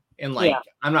were doing. And like,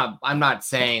 I'm not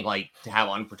saying like to have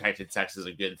unprotected sex is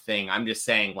a good thing. I'm just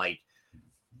saying like,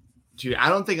 dude, I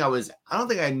don't think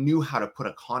I knew how to put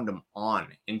a condom on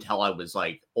until I was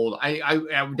like old.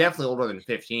 I'm definitely older than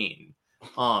 15.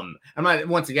 I'm not,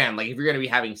 once again, like if you're going to be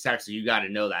having sex, you got to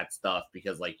know that stuff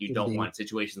because like you don't want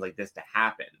situations like this to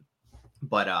happen.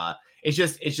 But it's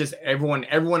just everyone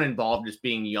involved just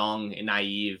being young and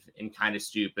naive and kind of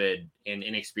stupid and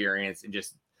inexperienced and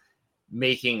just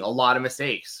making a lot of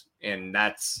mistakes. And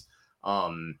that's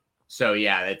so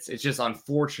yeah, it's just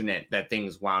unfortunate that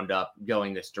things wound up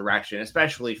going this direction,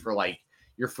 especially for like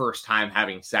your first time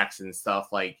having sex and stuff.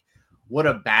 Like what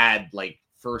a bad like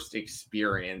first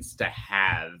experience to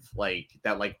have, like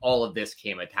that, like all of this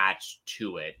came attached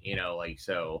to it, like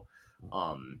so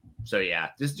yeah,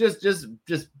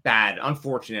 just bad,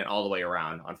 unfortunate all the way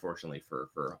around, unfortunately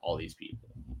for all these people.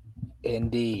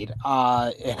 Indeed.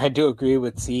 And I do agree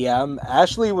with CM.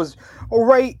 Ashley was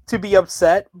right to be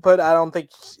upset, but I don't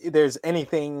think there's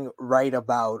anything right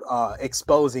about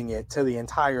exposing it to the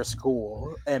entire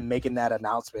school and making that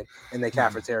announcement in the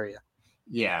cafeteria.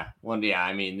 Yeah. Well, yeah,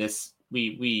 I mean, this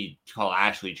we call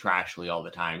Ashley Trashly all the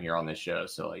time here on this show,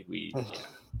 so like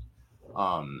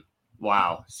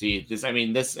wow. See, this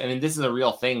is a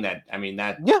real thing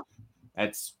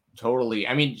that's totally,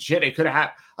 I mean, shit, it could have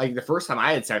happened. Like the first time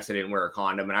I had sex, I didn't wear a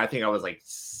condom, and I think I was like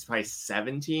probably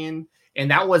 17,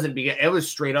 and that wasn't because it was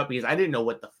straight up because I didn't know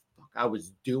what the fuck I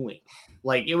was doing.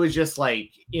 Like it was just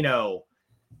like, I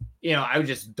was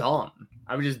just dumb.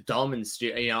 I was just dumb and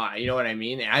stupid. You know what I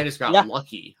mean? And I just got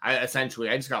lucky. I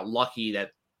just got lucky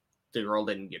that the girl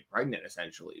didn't get pregnant,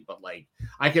 essentially. But like,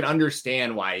 I could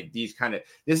understand why this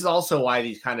is also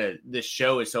why this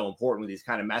show is so important with these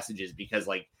kind of messages, because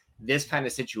like this kind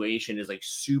of situation is like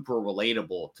super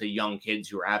relatable to young kids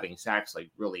who are having sex like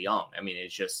really young. I mean,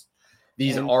 it's just,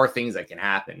 these are things that can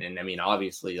happen. And I mean,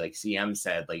 obviously, like CM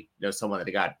said, like someone that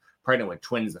got pregnant with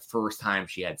twins the first time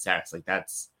she had sex, like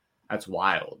that's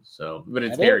wild. So, but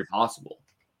it's very possible.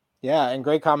 Yeah, and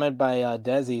great comment by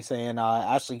Desi saying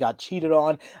Ashley got cheated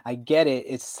on. I get it.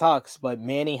 It sucks, but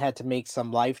Manny had to make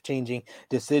some life-changing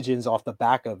decisions off the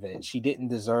back of it. She didn't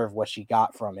deserve what she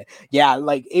got from it. Yeah,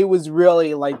 like it was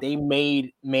really like they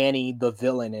made Manny the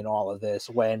villain in all of this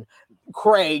when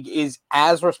Craig is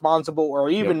as responsible or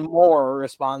Yep. even more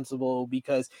responsible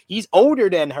because he's older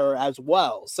than her as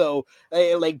well. So,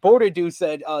 like Borderdew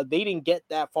said, they didn't get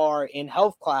that far in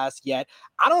health class yet.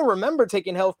 I don't remember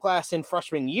taking health class in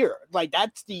freshman year. Like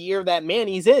that's the year that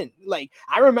Manny's in. Like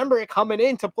I remember it coming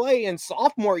into play in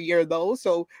sophomore year though.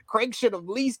 So Craig should have at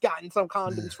least gotten some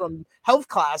condoms from health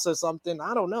class or something.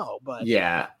 I don't know, but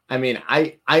Yeah. I mean,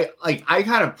 I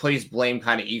kind of place blame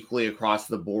kind of equally across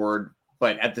the board,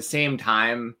 but at the same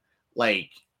time, like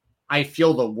I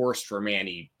feel the worst for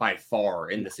Manny by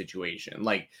far in the situation.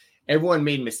 Like everyone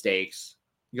made mistakes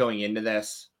going into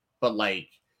this, but like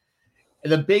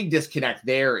the big disconnect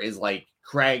there is like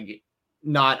Craig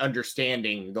not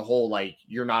understanding the whole like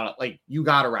you're not like you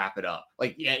got to wrap it up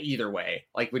like yeah, either way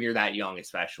like when you're that young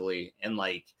especially and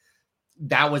like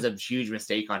that was a huge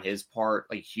mistake on his part,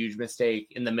 like huge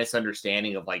mistake in the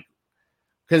misunderstanding of like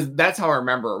because that's how I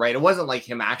remember it, right? It wasn't like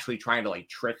him actually trying to like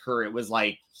trick her. It was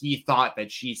like he thought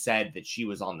that she said that she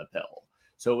was on the pill.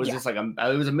 So it was just like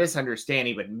it was a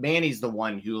misunderstanding. But Manny's the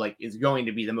one who like is going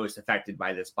to be the most affected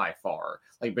by this by far.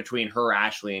 Like between her,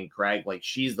 Ashley, and Craig, like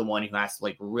she's the one who has to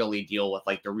like really deal with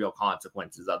like the real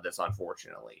consequences of this,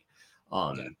 unfortunately.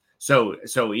 So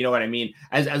you know what I mean?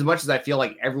 As much as I feel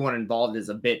like everyone involved is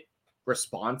a bit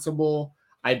responsible,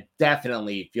 I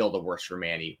definitely feel the worst for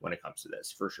Manny when it comes to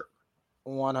this, for sure.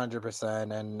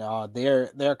 100%, and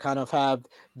they're kind of have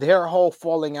their whole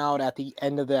falling out at the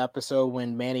end of the episode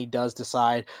when Manny does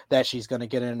decide that she's going to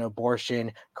get an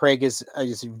abortion. Craig is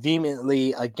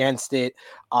vehemently against it.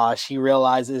 She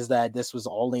realizes that this was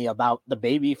only about the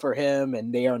baby for him,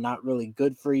 and they are not really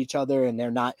good for each other, and they're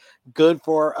not good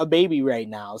for a baby right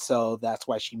now. So that's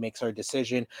why she makes her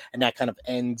decision, and that kind of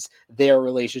ends their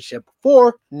relationship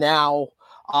for now.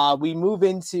 We move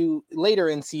into later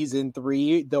in season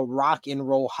 3, the Rock and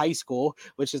Roll High School,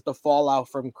 which is the fallout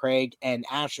from Craig and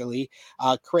Ashley.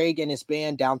 Craig and his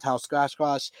band, Downtown Scratch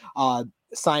Scratch,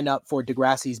 sign up for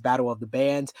Degrassi's Battle of the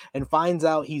Bands and finds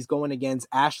out he's going against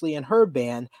Ashley and her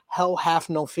band, Hell Hath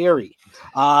No Fury.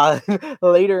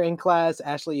 Later in class,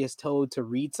 Ashley is told to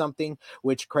read something,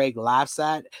 which Craig laughs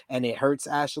at, and it hurts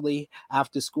Ashley.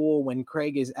 After school, when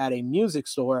Craig is at a music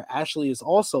store, Ashley is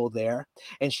also there,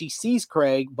 and she sees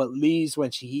Craig but leaves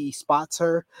when he spots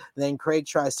her. Then Craig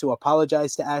tries to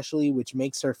apologize to Ashley, which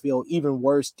makes her feel even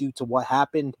worse due to what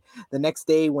happened. The next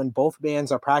day, when both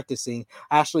bands are practicing,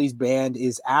 Ashley's band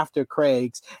is after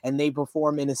Craig's, and they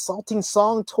perform an insulting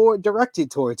song directed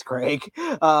towards Craig.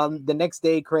 The next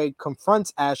day, Craig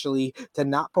confronts Ashley to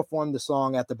not perform the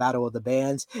song at the Battle of the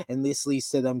Bands, and this leads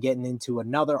to them getting into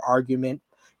another argument.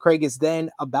 Craig is then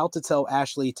about to tell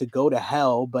Ashley to go to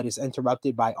hell, but is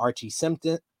interrupted by Archie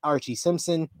Simpson.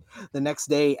 The next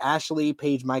day, Ashley,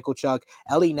 Paige Michaelchuk,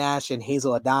 Ellie Nash, and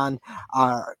Hazel Adan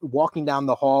are walking down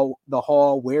the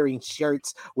hall wearing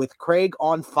shirts with Craig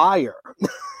on fire.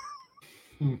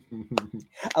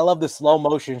 I love the slow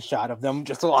motion shot of them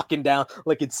just walking down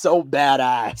like it's so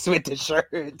badass with the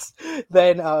shirts.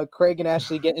 Then Craig and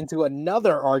Ashley get into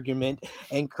another argument,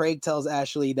 and Craig tells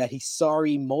Ashley that he's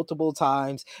sorry multiple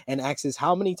times and asks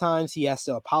how many times he has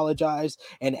to apologize,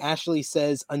 and Ashley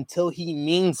says until he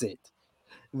means it.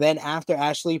 Then after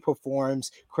Ashley performs,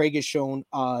 Craig is shown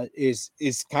is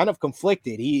kind of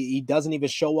conflicted. He doesn't even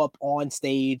show up on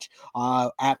stage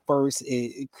at first.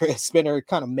 Chris Spinner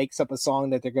kind of makes up a song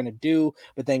that they're gonna do,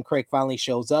 but then Craig finally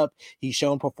shows up. He's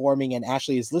shown performing, and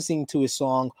Ashley is listening to his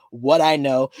song "What I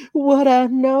Know." What I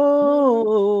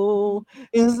know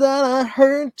is that I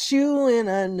hurt you, and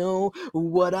I know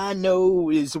what I know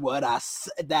is that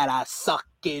I suck.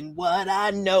 And what I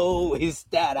know is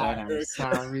that I I'm hurt.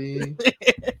 sorry.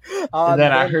 And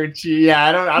then I hurt you. Yeah,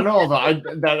 I don't know.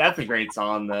 That's a great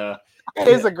song, though. It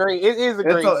is a great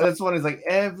song. This one is like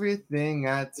everything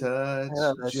I touch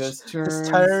just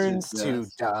turns to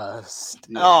dust.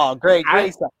 Yeah. Oh, great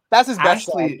stuff. That's his best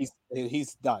song.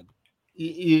 He's done.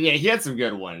 Yeah, he had some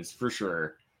good ones for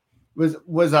sure.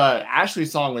 Was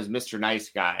Ashley's song was Mr. Nice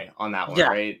Guy on that one,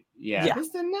 right? Yeah.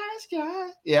 Mr. Nice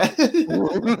Guy. Yeah.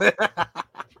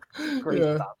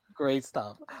 Great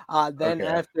stuff. Then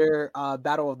after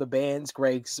Battle of the Bands,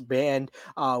 Greg's band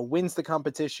wins the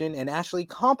competition, and Ashley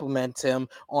compliments him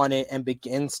on it and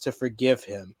begins to forgive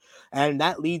him. And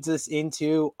that leads us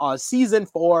into season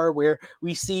 4, where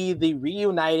we see the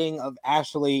reuniting of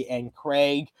Ashley and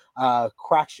Craig.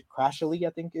 Crashly, I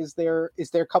think is their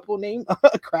couple name,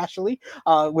 Crashly,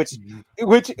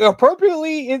 which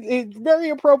appropriately is very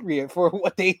appropriate for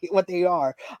what they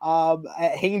are.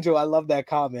 Angel, I love that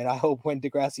comment. I hope when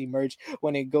Degrassi merge,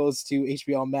 when it goes to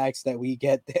HBO Max, that we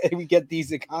get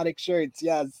these iconic shirts.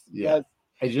 Yes, yeah. yes.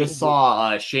 I just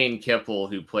saw Shane Kipple,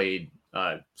 who played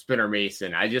Spinner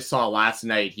Mason. I just saw last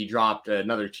night he dropped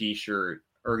another T-shirt,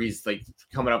 or he's like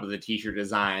coming up with a T-shirt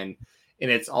design,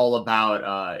 and it's all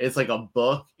about it's like a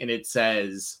book, and it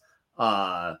says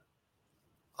what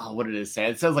did it say?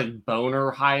 It says like Boner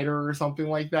Hider or something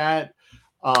like that.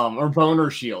 Or Boner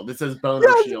Shield. It says Boner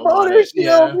Shield. Boner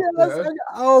Shield. Yeah.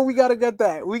 Oh, we gotta get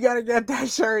that. We gotta get that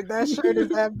shirt. That shirt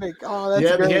is epic. Oh,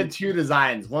 that's great. They had two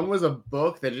designs. One was a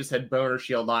book that just had Boner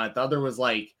Shield on it. The other was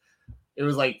like, it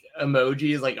was like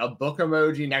emojis, like a book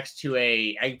emoji next to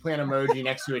a eggplant emoji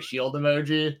next to a shield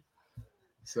emoji.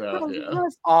 So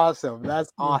that's awesome.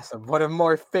 That's awesome. One of the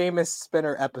more famous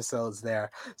Spinner episodes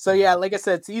there. So yeah, like I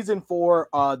said, season 4,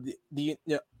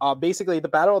 basically the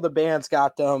Battle of the Bands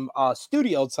got them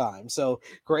studio time. So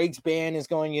Greg's band is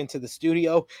going into the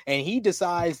studio, and he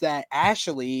decides that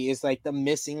Ashley is like the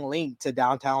missing link to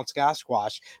Downtown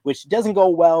Squash, which doesn't go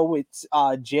well with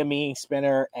Jimmy,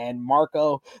 Spinner, and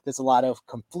Marco. There's a lot of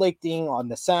conflicting on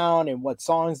the sound and what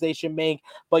songs they should make,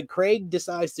 but Craig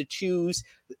decides to choose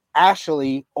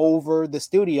Ashley over the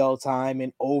studio time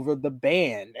and over the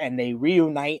band, and they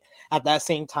reunite at that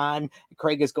same time.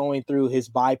 Craig is going through his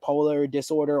bipolar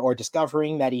disorder, or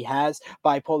discovering that he has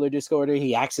bipolar disorder.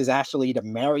 He asks Ashley to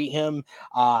marry him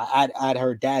at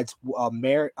her dad's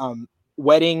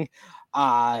wedding.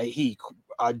 He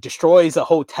destroys a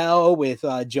hotel with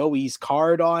Joey's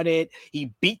card on it.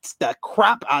 He beats the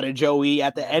crap out of Joey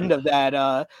at the end of that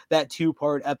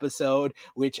 2-part episode,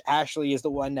 which Ashley is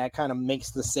the one that kind of makes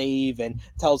the save and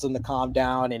tells him to calm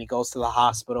down, and he goes to the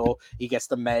hospital. He gets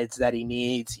the meds that he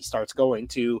needs. He starts going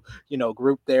to,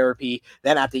 group therapy.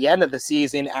 Then at the end of the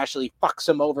season, Ashley fucks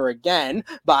him over again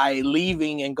by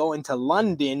leaving and going to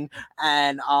London,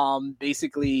 and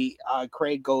basically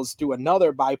Craig goes through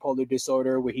another bipolar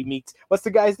disorder where he meets, what's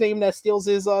the guy's name that steals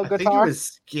his guitar? I think it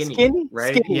was Skinny,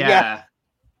 right? Skinny, yeah.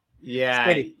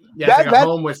 Skinny. Yeah, it's like a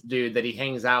homeless dude that he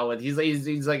hangs out with.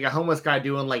 He's like a homeless guy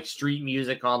doing like street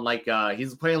music on like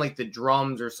he's playing like the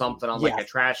drums or something on like a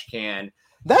trash can.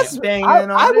 That's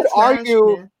I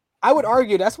would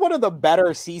argue that's one of the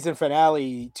better season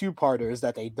finale 2-parters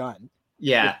that they've done.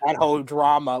 Yeah, that whole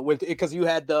drama because you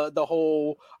had the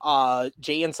whole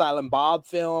Jay and Silent Bob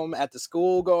film at the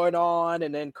school going on,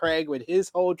 and then Craig with his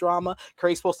whole drama.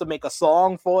 Craig's supposed to make a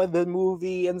song for the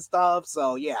movie and stuff.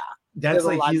 So yeah, that's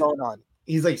like a lot going on.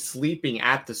 He's like sleeping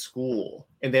at the school,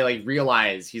 and they like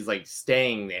realize he's like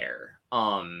staying there.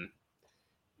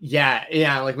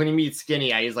 Yeah. Like when he meets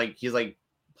Skinny, he's like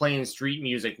playing street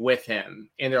music with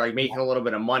him, and they're like making a little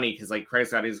bit of money because like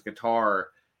Craig's got his guitar.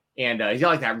 And he's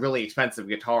got like that really expensive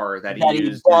guitar that he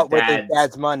used bought with his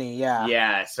dad's money. Yeah.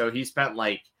 Yeah. So he spent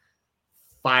like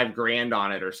 $5,000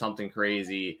 on it or something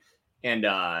crazy. And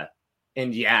the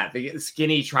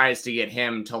Skinny tries to get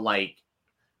him to like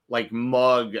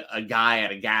mug a guy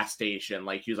at a gas station.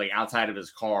 Like he was like outside of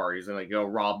his car. He's gonna like go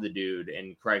rob the dude.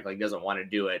 And Craig like doesn't want to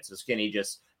do it. So Skinny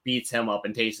just beats him up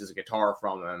and takes his guitar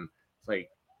from him. It's like,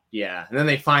 yeah. And then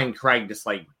they find Craig just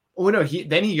like, oh no,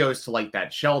 then he goes to like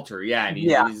that shelter, and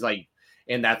he's like,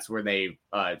 and that's where they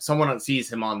someone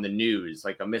sees him on the news,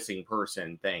 like a missing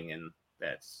person thing, and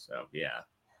that's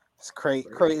it's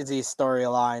crazy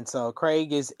storyline. So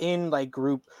Craig is in like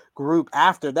group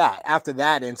after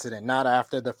that incident, not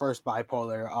after the first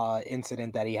bipolar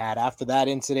incident that he had. After that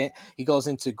incident, he goes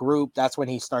into group. That's when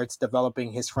he starts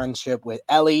developing his friendship with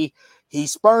Ellie. He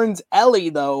spurns Ellie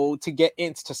though to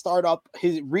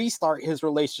restart his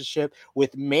relationship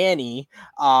with Manny.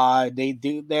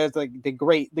 There's like the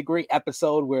great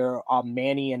episode where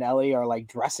Manny and Ellie are like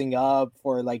dressing up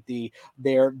for like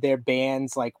their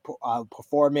band's like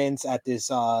performance at this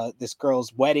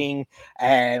girl's wedding,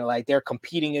 and like they're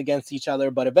competing against each other,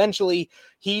 but eventually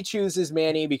he chooses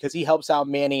Manny because he helps out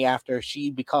Manny after she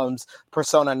becomes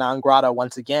persona non grata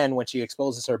once again when she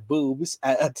exposes her boobs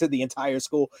to the entire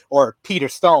school, or Peter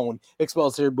Stone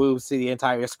exposed her boobs to the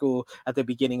entire school at the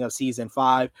beginning of season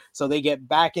 5. So they get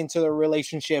back into the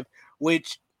relationship,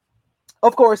 which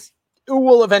of course it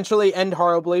will eventually end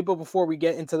horribly. But before we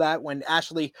get into that, when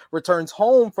Ashley returns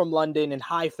home from London in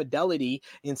high fidelity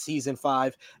in season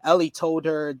 5, Ellie told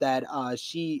her that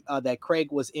that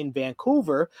Craig was in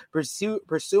Vancouver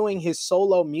pursuing his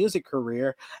solo music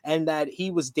career, and that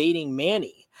he was dating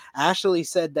Manny. Ashley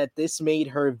said that this made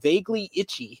her vaguely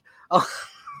itchy.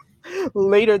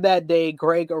 Later that day,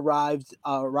 Craig arrived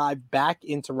back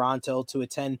in Toronto to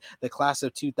attend the class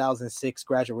of 2006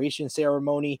 graduation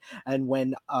ceremony, and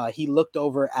when he looked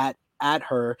over at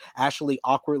her, Ashley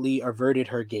awkwardly averted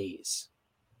her gaze.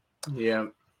 Yeah.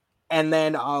 And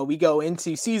then we go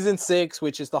into season 6,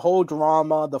 which is the whole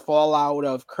drama, the fallout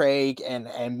of Craig and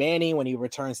Manny when he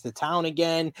returns to town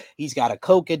again. He's got a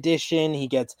Coke addiction. He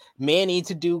gets Manny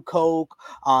to do Coke.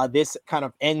 This kind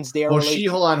of ends their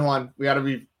relationship. Hold on. We got to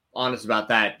be honest about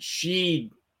that.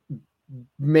 She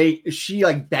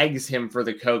like begs him for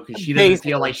the Coke because she doesn't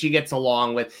feel like she gets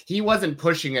along with. He wasn't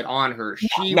pushing it on her.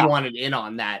 She wanted in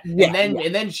on that,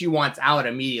 and then she wants out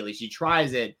immediately. She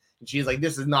tries it, and she's like,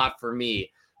 "This is not for me."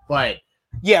 But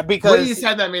because when you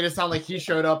said that made it sound like he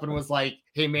showed up and was like,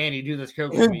 "Hey, Manny, do this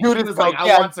Coke with me." She was like,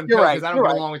 "I want some Coke because I don't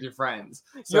get along with your friends."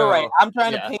 So, you're right. I'm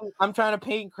trying to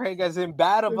paint Craig as in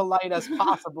bad of a light as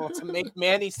possible to make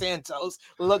Manny Santos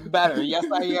look better. Yes,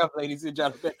 I am, ladies and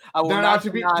gentlemen. I will not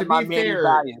deny my Manny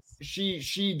bias.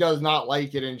 She does not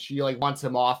like it, and she like wants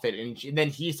him off it, and then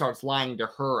he starts lying to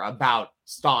her about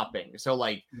stopping. So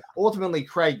like ultimately,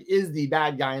 Craig is the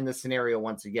bad guy in this scenario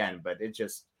once again, but it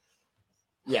just.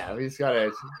 Yeah, we just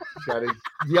gotta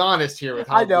be honest here with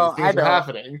how these things are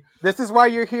happening. This is why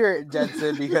you're here,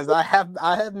 Jensen, because I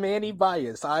have Manny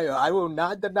bias. I will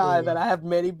not deny that I have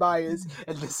Manny bias,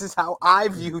 and this is how I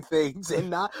view things, and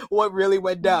not what really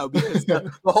went down. Because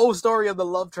the whole story of the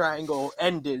love triangle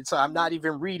ended, so I'm not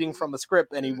even reading from a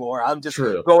script anymore. I'm just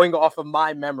going off of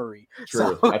my memory.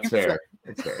 True, so, that's fair.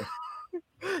 That's fair.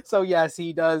 So yes,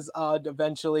 he does.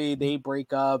 Eventually, they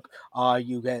break up.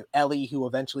 You get Ellie, who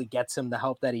eventually gets him the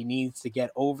help that he needs to get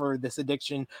over this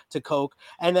addiction to Coke.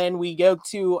 And then we go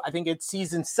to, I think it's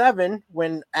season 7,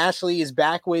 when Ashley is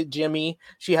back with Jimmy.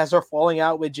 She has her falling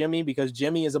out with Jimmy because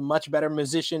Jimmy is a much better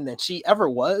musician than she ever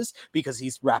was because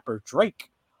he's rapper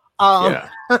Drake.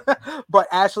 But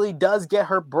Ashley does get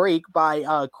her break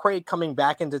by Craig coming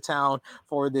back into town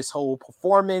for this whole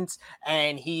performance,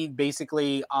 and he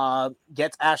basically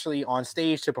gets Ashley on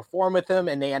stage to perform with him,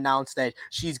 and they announce that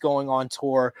she's going on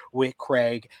tour with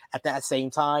Craig. At that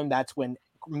same time, that's when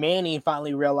Manny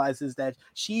finally realizes that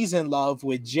she's in love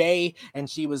with Jay, and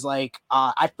she was like,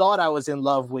 I thought I was in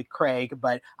love with Craig,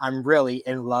 but I'm really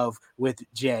in love with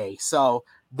Jay. So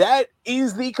that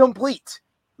is the complete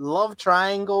love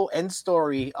triangle and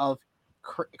story of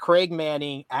Craig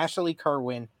Manning, Ashley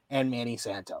Kerwin, and Manny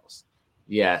Santos.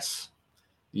 Yes.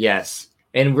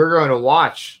 And we're going to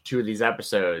watch 2 of these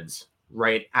episodes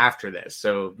right after this.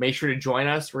 So make sure to join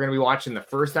us. We're going to be watching the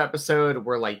first episode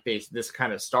where like this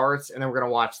kind of starts. And then we're going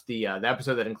to watch the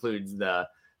episode that includes the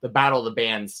Battle of the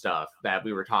Band stuff that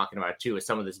we were talking about too, with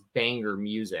some of this banger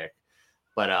music.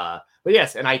 But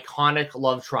yes, an iconic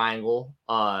love triangle.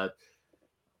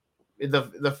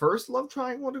 The first love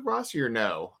triangle Degrassi or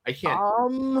no? I can't.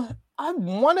 I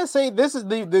want to say this is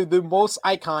the most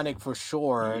iconic for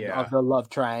sure of the love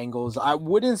triangles. I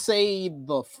wouldn't say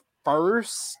the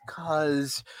first,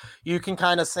 because you can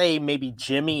kind of say maybe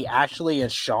Jimmy, Ashley,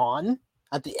 and Sean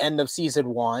at the end of season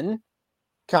 1.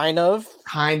 Kind of.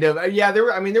 Yeah,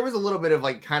 there was a little bit of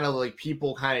like kind of like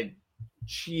people kind of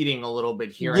cheating a little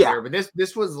bit here and there, but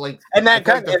this was like, and that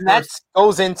that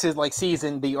goes into like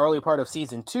the early part of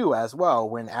season 2 as well,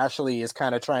 when Ashley is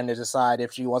kind of trying to decide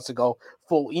if she wants to go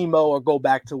full emo or go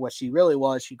back to what she really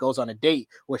was. She goes on a date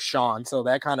with Sean, so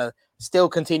that kind of still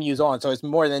continues on. So it's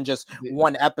more than just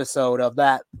one episode of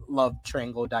that love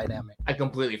triangle dynamic. I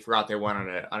completely forgot they went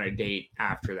on a date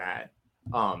after that.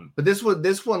 But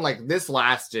this one like this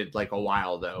lasted like a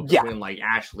while though, between like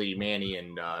Ashley, Manny,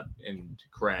 and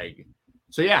Craig.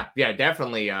 So yeah,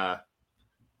 definitely a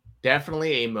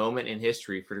moment in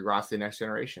history for Degrassi Next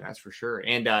Generation, that's for sure.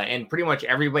 And pretty much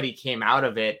everybody came out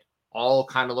of it all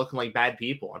kind of looking like bad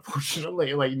people,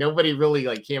 unfortunately. Like nobody really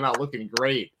like came out looking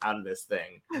great out of this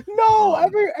thing. No,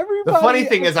 everybody. The funny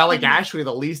thing is I like Ashley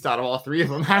the least out of all 3 of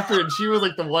them after, and she was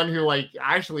like the one who like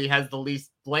actually has the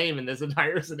least blame in this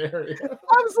entire scenario.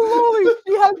 Absolutely.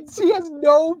 She has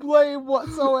no blame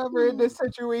whatsoever in this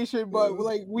situation, but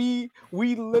like we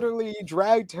literally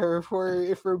dragged her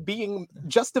for being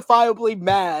justifiably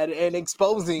mad and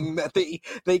exposing that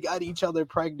they got each other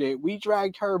pregnant. We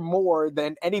dragged her more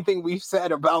than anything we've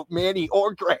said about Manny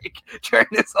or Craig during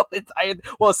this whole entire,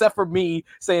 well, except for me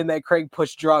saying that Craig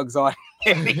pushed drugs on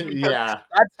Manny. Yeah.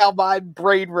 That's how my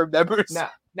brain remembers.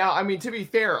 Now, I mean, to be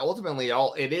fair, ultimately,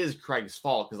 it is Craig's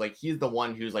fault because, like, he's the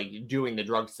one who's like doing the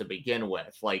drugs to begin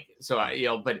with. Like, so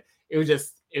but it was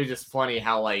just funny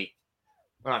how like,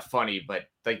 well, not funny, but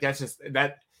like that's just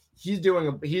that he's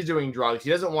doing drugs. He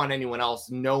doesn't want anyone else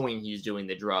knowing he's doing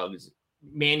the drugs.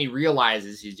 Manny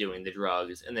realizes he's doing the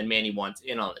drugs, and then Manny wants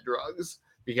in on the drugs.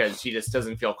 because she just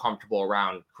doesn't feel comfortable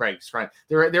around Craig's friend.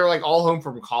 They're like all home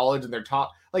from college and they're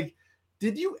taught like,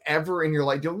 did you ever in your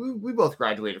life, we both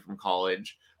graduated from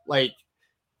college. Like,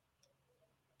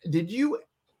 did you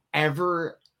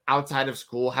ever outside of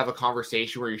school have a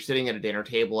conversation where you're sitting at a dinner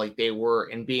table like they were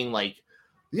and being like,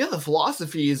 yeah, the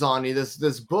philosophy is on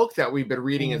this book that we've been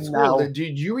reading in school. No.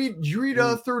 Did you read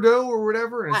Thoreau or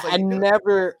whatever? And it's like,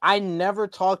 I never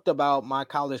talked about my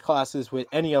college classes with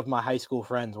any of my high school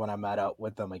friends when I met up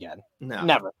with them again. No,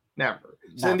 never.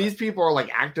 So then these people are like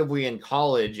actively in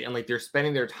college and like they're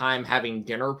spending their time having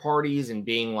dinner parties and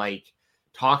being like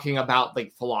talking about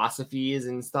like philosophies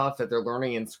and stuff that they're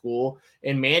learning in school.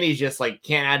 And Manny's just like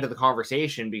can't add to the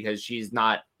conversation because she's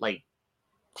not like,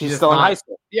 she's still in high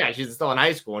school. Yeah, she's still in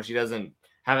high school and she doesn't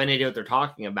have any idea what they're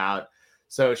talking about.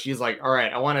 So she's like, all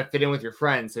right, I want to fit in with your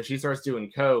friends. So she starts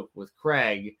doing coke with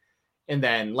Craig. And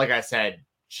then, like I said,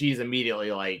 she's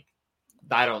immediately like,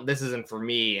 this isn't for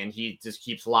me. And he just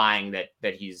keeps lying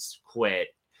that he's quit.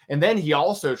 And then he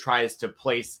also tries to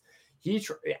place,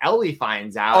 Ellie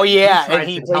finds out. Oh yeah, and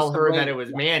he tell her that it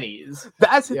was Manny's.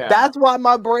 That's why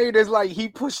my brain is like he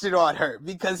pushed it on her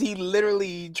because he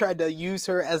literally tried to use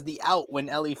her as the out when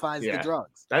Ellie finds the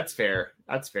drugs. That's fair.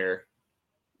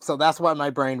 So that's why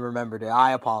my brain remembered it.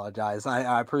 I apologize.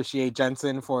 I appreciate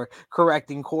Jensen for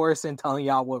correcting course and telling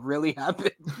y'all what really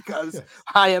happened because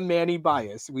I am Manny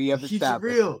biased. We have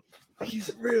established.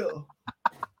 He's real.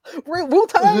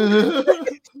 Wu-Tang.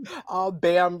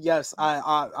 Bam. Yes.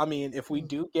 I mean, if we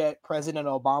do get President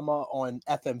Obama on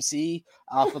FMC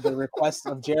for the request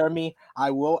of Jeremy, I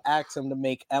will ask him to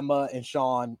make Emma and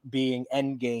Sean being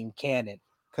Endgame canon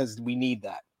because we need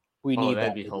that.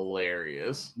 That'd be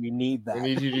hilarious. We need that. We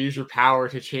need you to use your power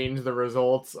to change the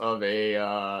results of a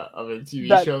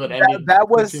TV show that ended. That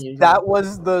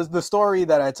was the story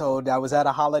that I told. I was at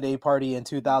a holiday party in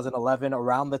 2011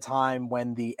 around the time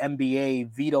when the NBA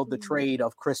vetoed the trade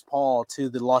of Chris Paul to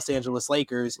the Los Angeles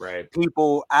Lakers. Right.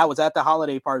 I was at the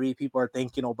holiday party. People are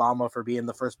thanking Obama for being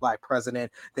the first black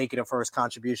president, thanking him for his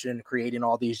contribution, creating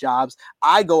all these jobs.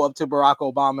 I go up to Barack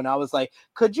Obama and I was like,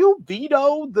 could you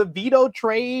veto the veto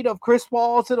trade of Chris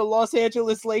Paul to the Los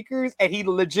Angeles Lakers? And he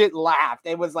legit laughed.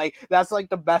 It was like, that's like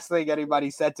the best thing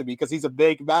anybody said to me because he's a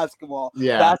big basketball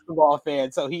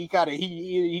fan. So he got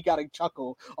a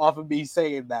chuckle off of me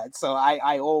saying that. So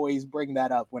I always bring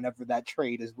that up whenever that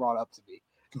trade is brought up to me.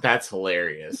 That's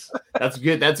hilarious. That's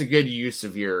good. That's a good use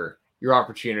of your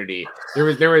opportunity.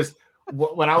 There was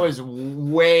when I was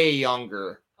way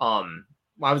younger, I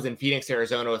was in Phoenix,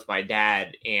 Arizona with my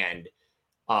dad, and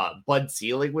Bud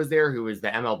Selig was there, who was the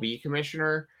MLB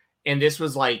commissioner. And this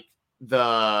was like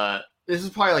this is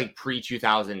probably like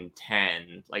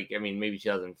pre-2010, like, I mean, maybe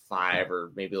 2005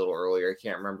 or maybe a little earlier. I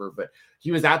can't remember, but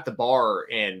he was at the bar.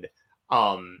 And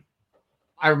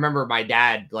I remember my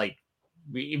dad, like,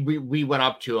 we went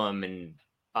up to him and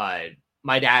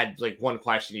my dad, like, one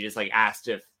question, he just like asked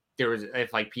if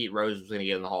like Pete Rose was going to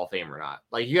get in the Hall of Fame or not.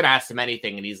 Like, you could ask him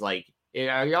anything and he's like,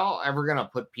 are y'all ever gonna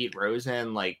put Pete Rose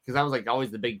in? Like, because that was like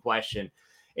always the big question.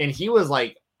 And he was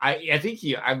like, I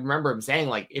remember him saying,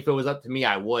 like, if it was up to me,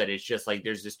 I would. It's just like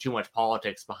there's just too much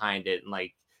politics behind it, and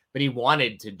like, but he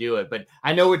wanted to do it. But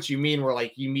I know what you mean, where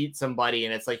like you meet somebody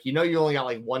and it's like, you only got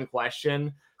like one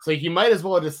question, so like you might as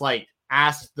well just like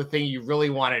ask the thing you really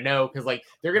want to know, because like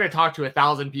they're gonna talk to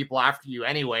 1,000 people after you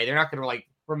anyway. They're not gonna like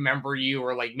remember you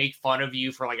or like make fun of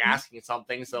you for like asking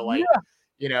something. So like. Yeah.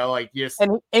 Like just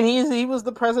and he was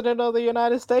the president of the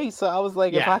United States. So I was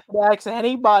like, if I could ask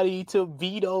anybody to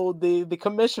veto the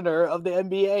commissioner of the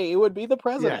NBA, it would be the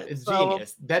president. Yeah, it's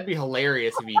genius. That'd be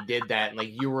hilarious if he did that. And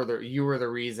like you were the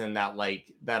reason that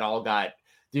like that all got.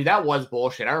 Dude, that was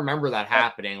bullshit. I remember that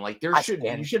happening. Like you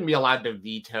shouldn't be allowed to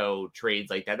veto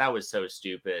trades like that. That was so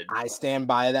stupid. I stand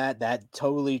by that. That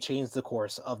totally changed the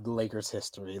course of the Lakers'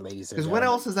 history, ladies and gentlemen. Because when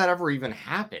else has that ever even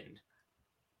happened?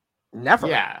 Never.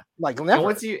 Yeah. Like never.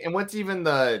 And what's even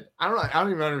the I don't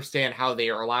even understand how they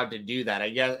are allowed to do that. I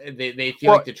guess they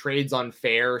feel like the trade's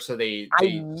unfair, so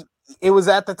it was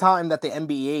at the time that the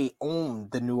NBA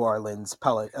owned the New Orleans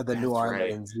New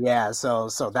Orleans. Right. Yeah, so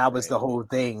that was the whole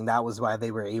thing. That was why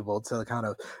they were able to kind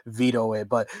of veto it.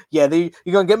 But yeah, you're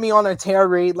gonna get me on a tear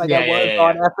raid like I was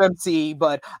on FMC.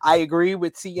 But I agree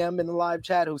with CM in the live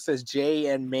chat who says Jay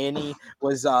and Manny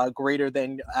was greater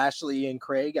than Ashley and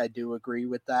Craig. I do agree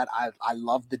with that. I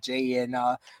love the Jay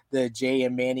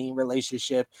and Manny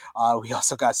relationship. We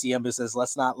also got CM who says,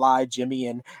 let's not lie, Jimmy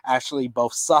and Ashley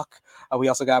both suck. We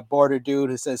also got Border Dude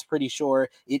who says, pretty sure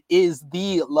it is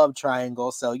the love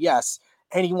triangle. So yes,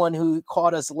 anyone who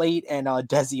caught us late, and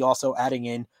Desi also adding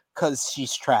in, because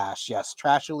she's trash. Yes,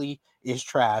 Trashly is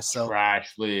trash. So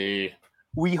Trashly.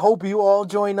 We hope you all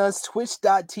join us,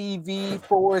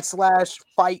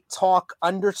 twitch.tv/fight talk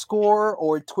 _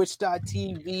 or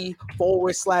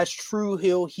twitch.tv/True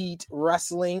Hill Heat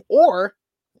Wrestling, or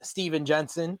Steven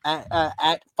Jensen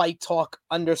at fight talk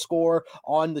 _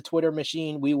 on the Twitter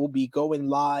machine. We will be going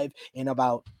live in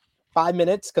about 5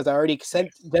 minutes because I already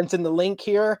sent Jensen the link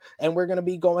here, and we're gonna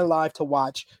be going live to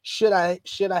watch should I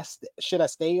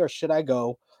stay or should I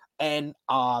go, and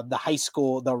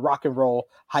the rock and roll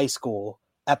high school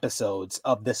episodes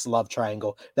of this love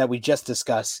triangle that we just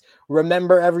discussed.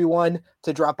 Remember, everyone,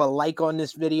 to drop a like on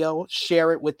this video,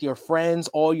 share it with your friends,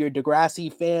 all your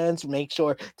Degrassi fans. Make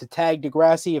sure to tag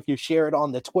Degrassi if you share it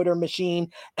on the Twitter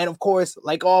machine. And of course,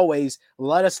 like always,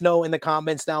 let us know in the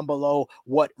comments down below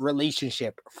what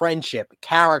relationship, friendship,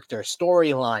 character,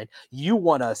 storyline you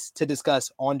want us to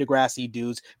discuss on Degrassi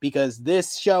Dudes, because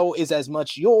this show is as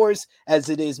much yours as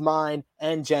it is mine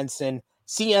and Jensen.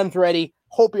 CM's ready.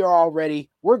 Hope you're all ready.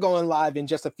 We're going live in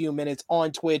just a few minutes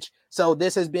on Twitch. So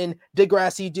this has been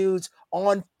Degrassi Dudes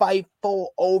on Fightful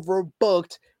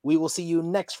Overbooked. We will see you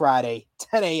next Friday,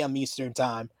 10 a.m. Eastern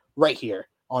Time, right here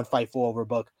on Fightful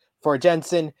Overbooked. For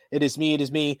Jensen, it is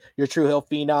me, your True Hill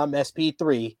Phenom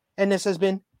SP3, and this has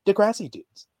been Degrassi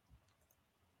Dudes.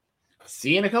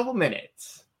 See you in a couple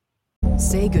minutes.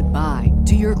 Say goodbye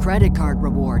to your credit card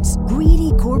rewards.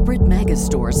 Greedy corporate mega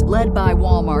stores, led by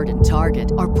Walmart and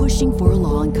Target, are pushing for a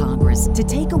law in Congress to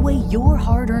take away your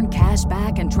hard-earned cash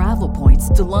back and travel points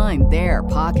to line their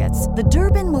pockets. The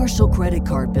Durbin-Marshall credit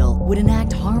card bill would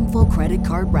enact harmful credit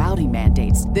card routing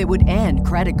mandates that would end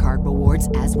credit card rewards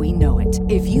as we know it.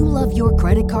 If you love your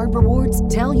credit card rewards,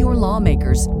 tell your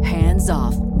lawmakers, hands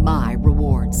off my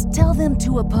rewards. Tell them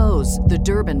to oppose the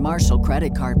Durbin-Marshall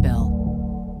credit card bill.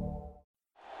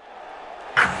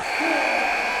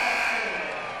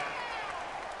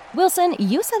 Wilson,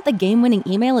 you sent the game-winning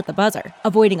email at the buzzer,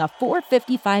 avoiding a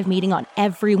 4:55 meeting on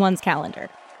everyone's calendar.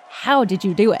 How did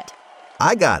you do it?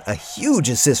 I got a huge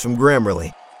assist from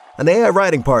Grammarly, an AI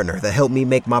writing partner that helped me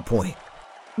make my point.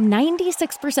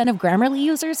 96% of Grammarly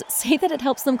users say that it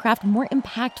helps them craft more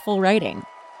impactful writing.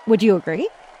 Would you agree?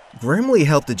 Grammarly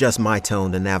helped adjust my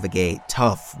tone to navigate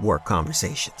tough work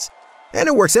conversations. And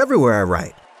it works everywhere I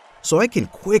write, so I can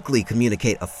quickly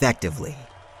communicate effectively.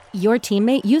 Your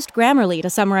teammate used Grammarly to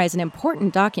summarize an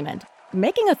important document,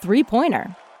 making a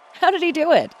 3-pointer. How did he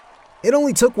do it? It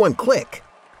only took one click.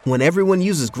 When everyone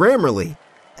uses Grammarly,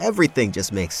 everything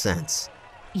just makes sense.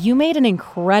 You made an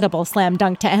incredible slam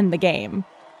dunk to end the game.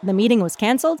 The meeting was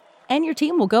canceled, and your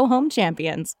team will go home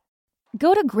champions.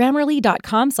 Go to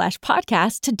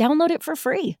Grammarly.com/podcast to download it for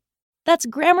free. That's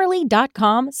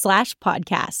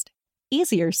Grammarly.com/podcast.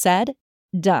 Easier said,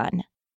 done.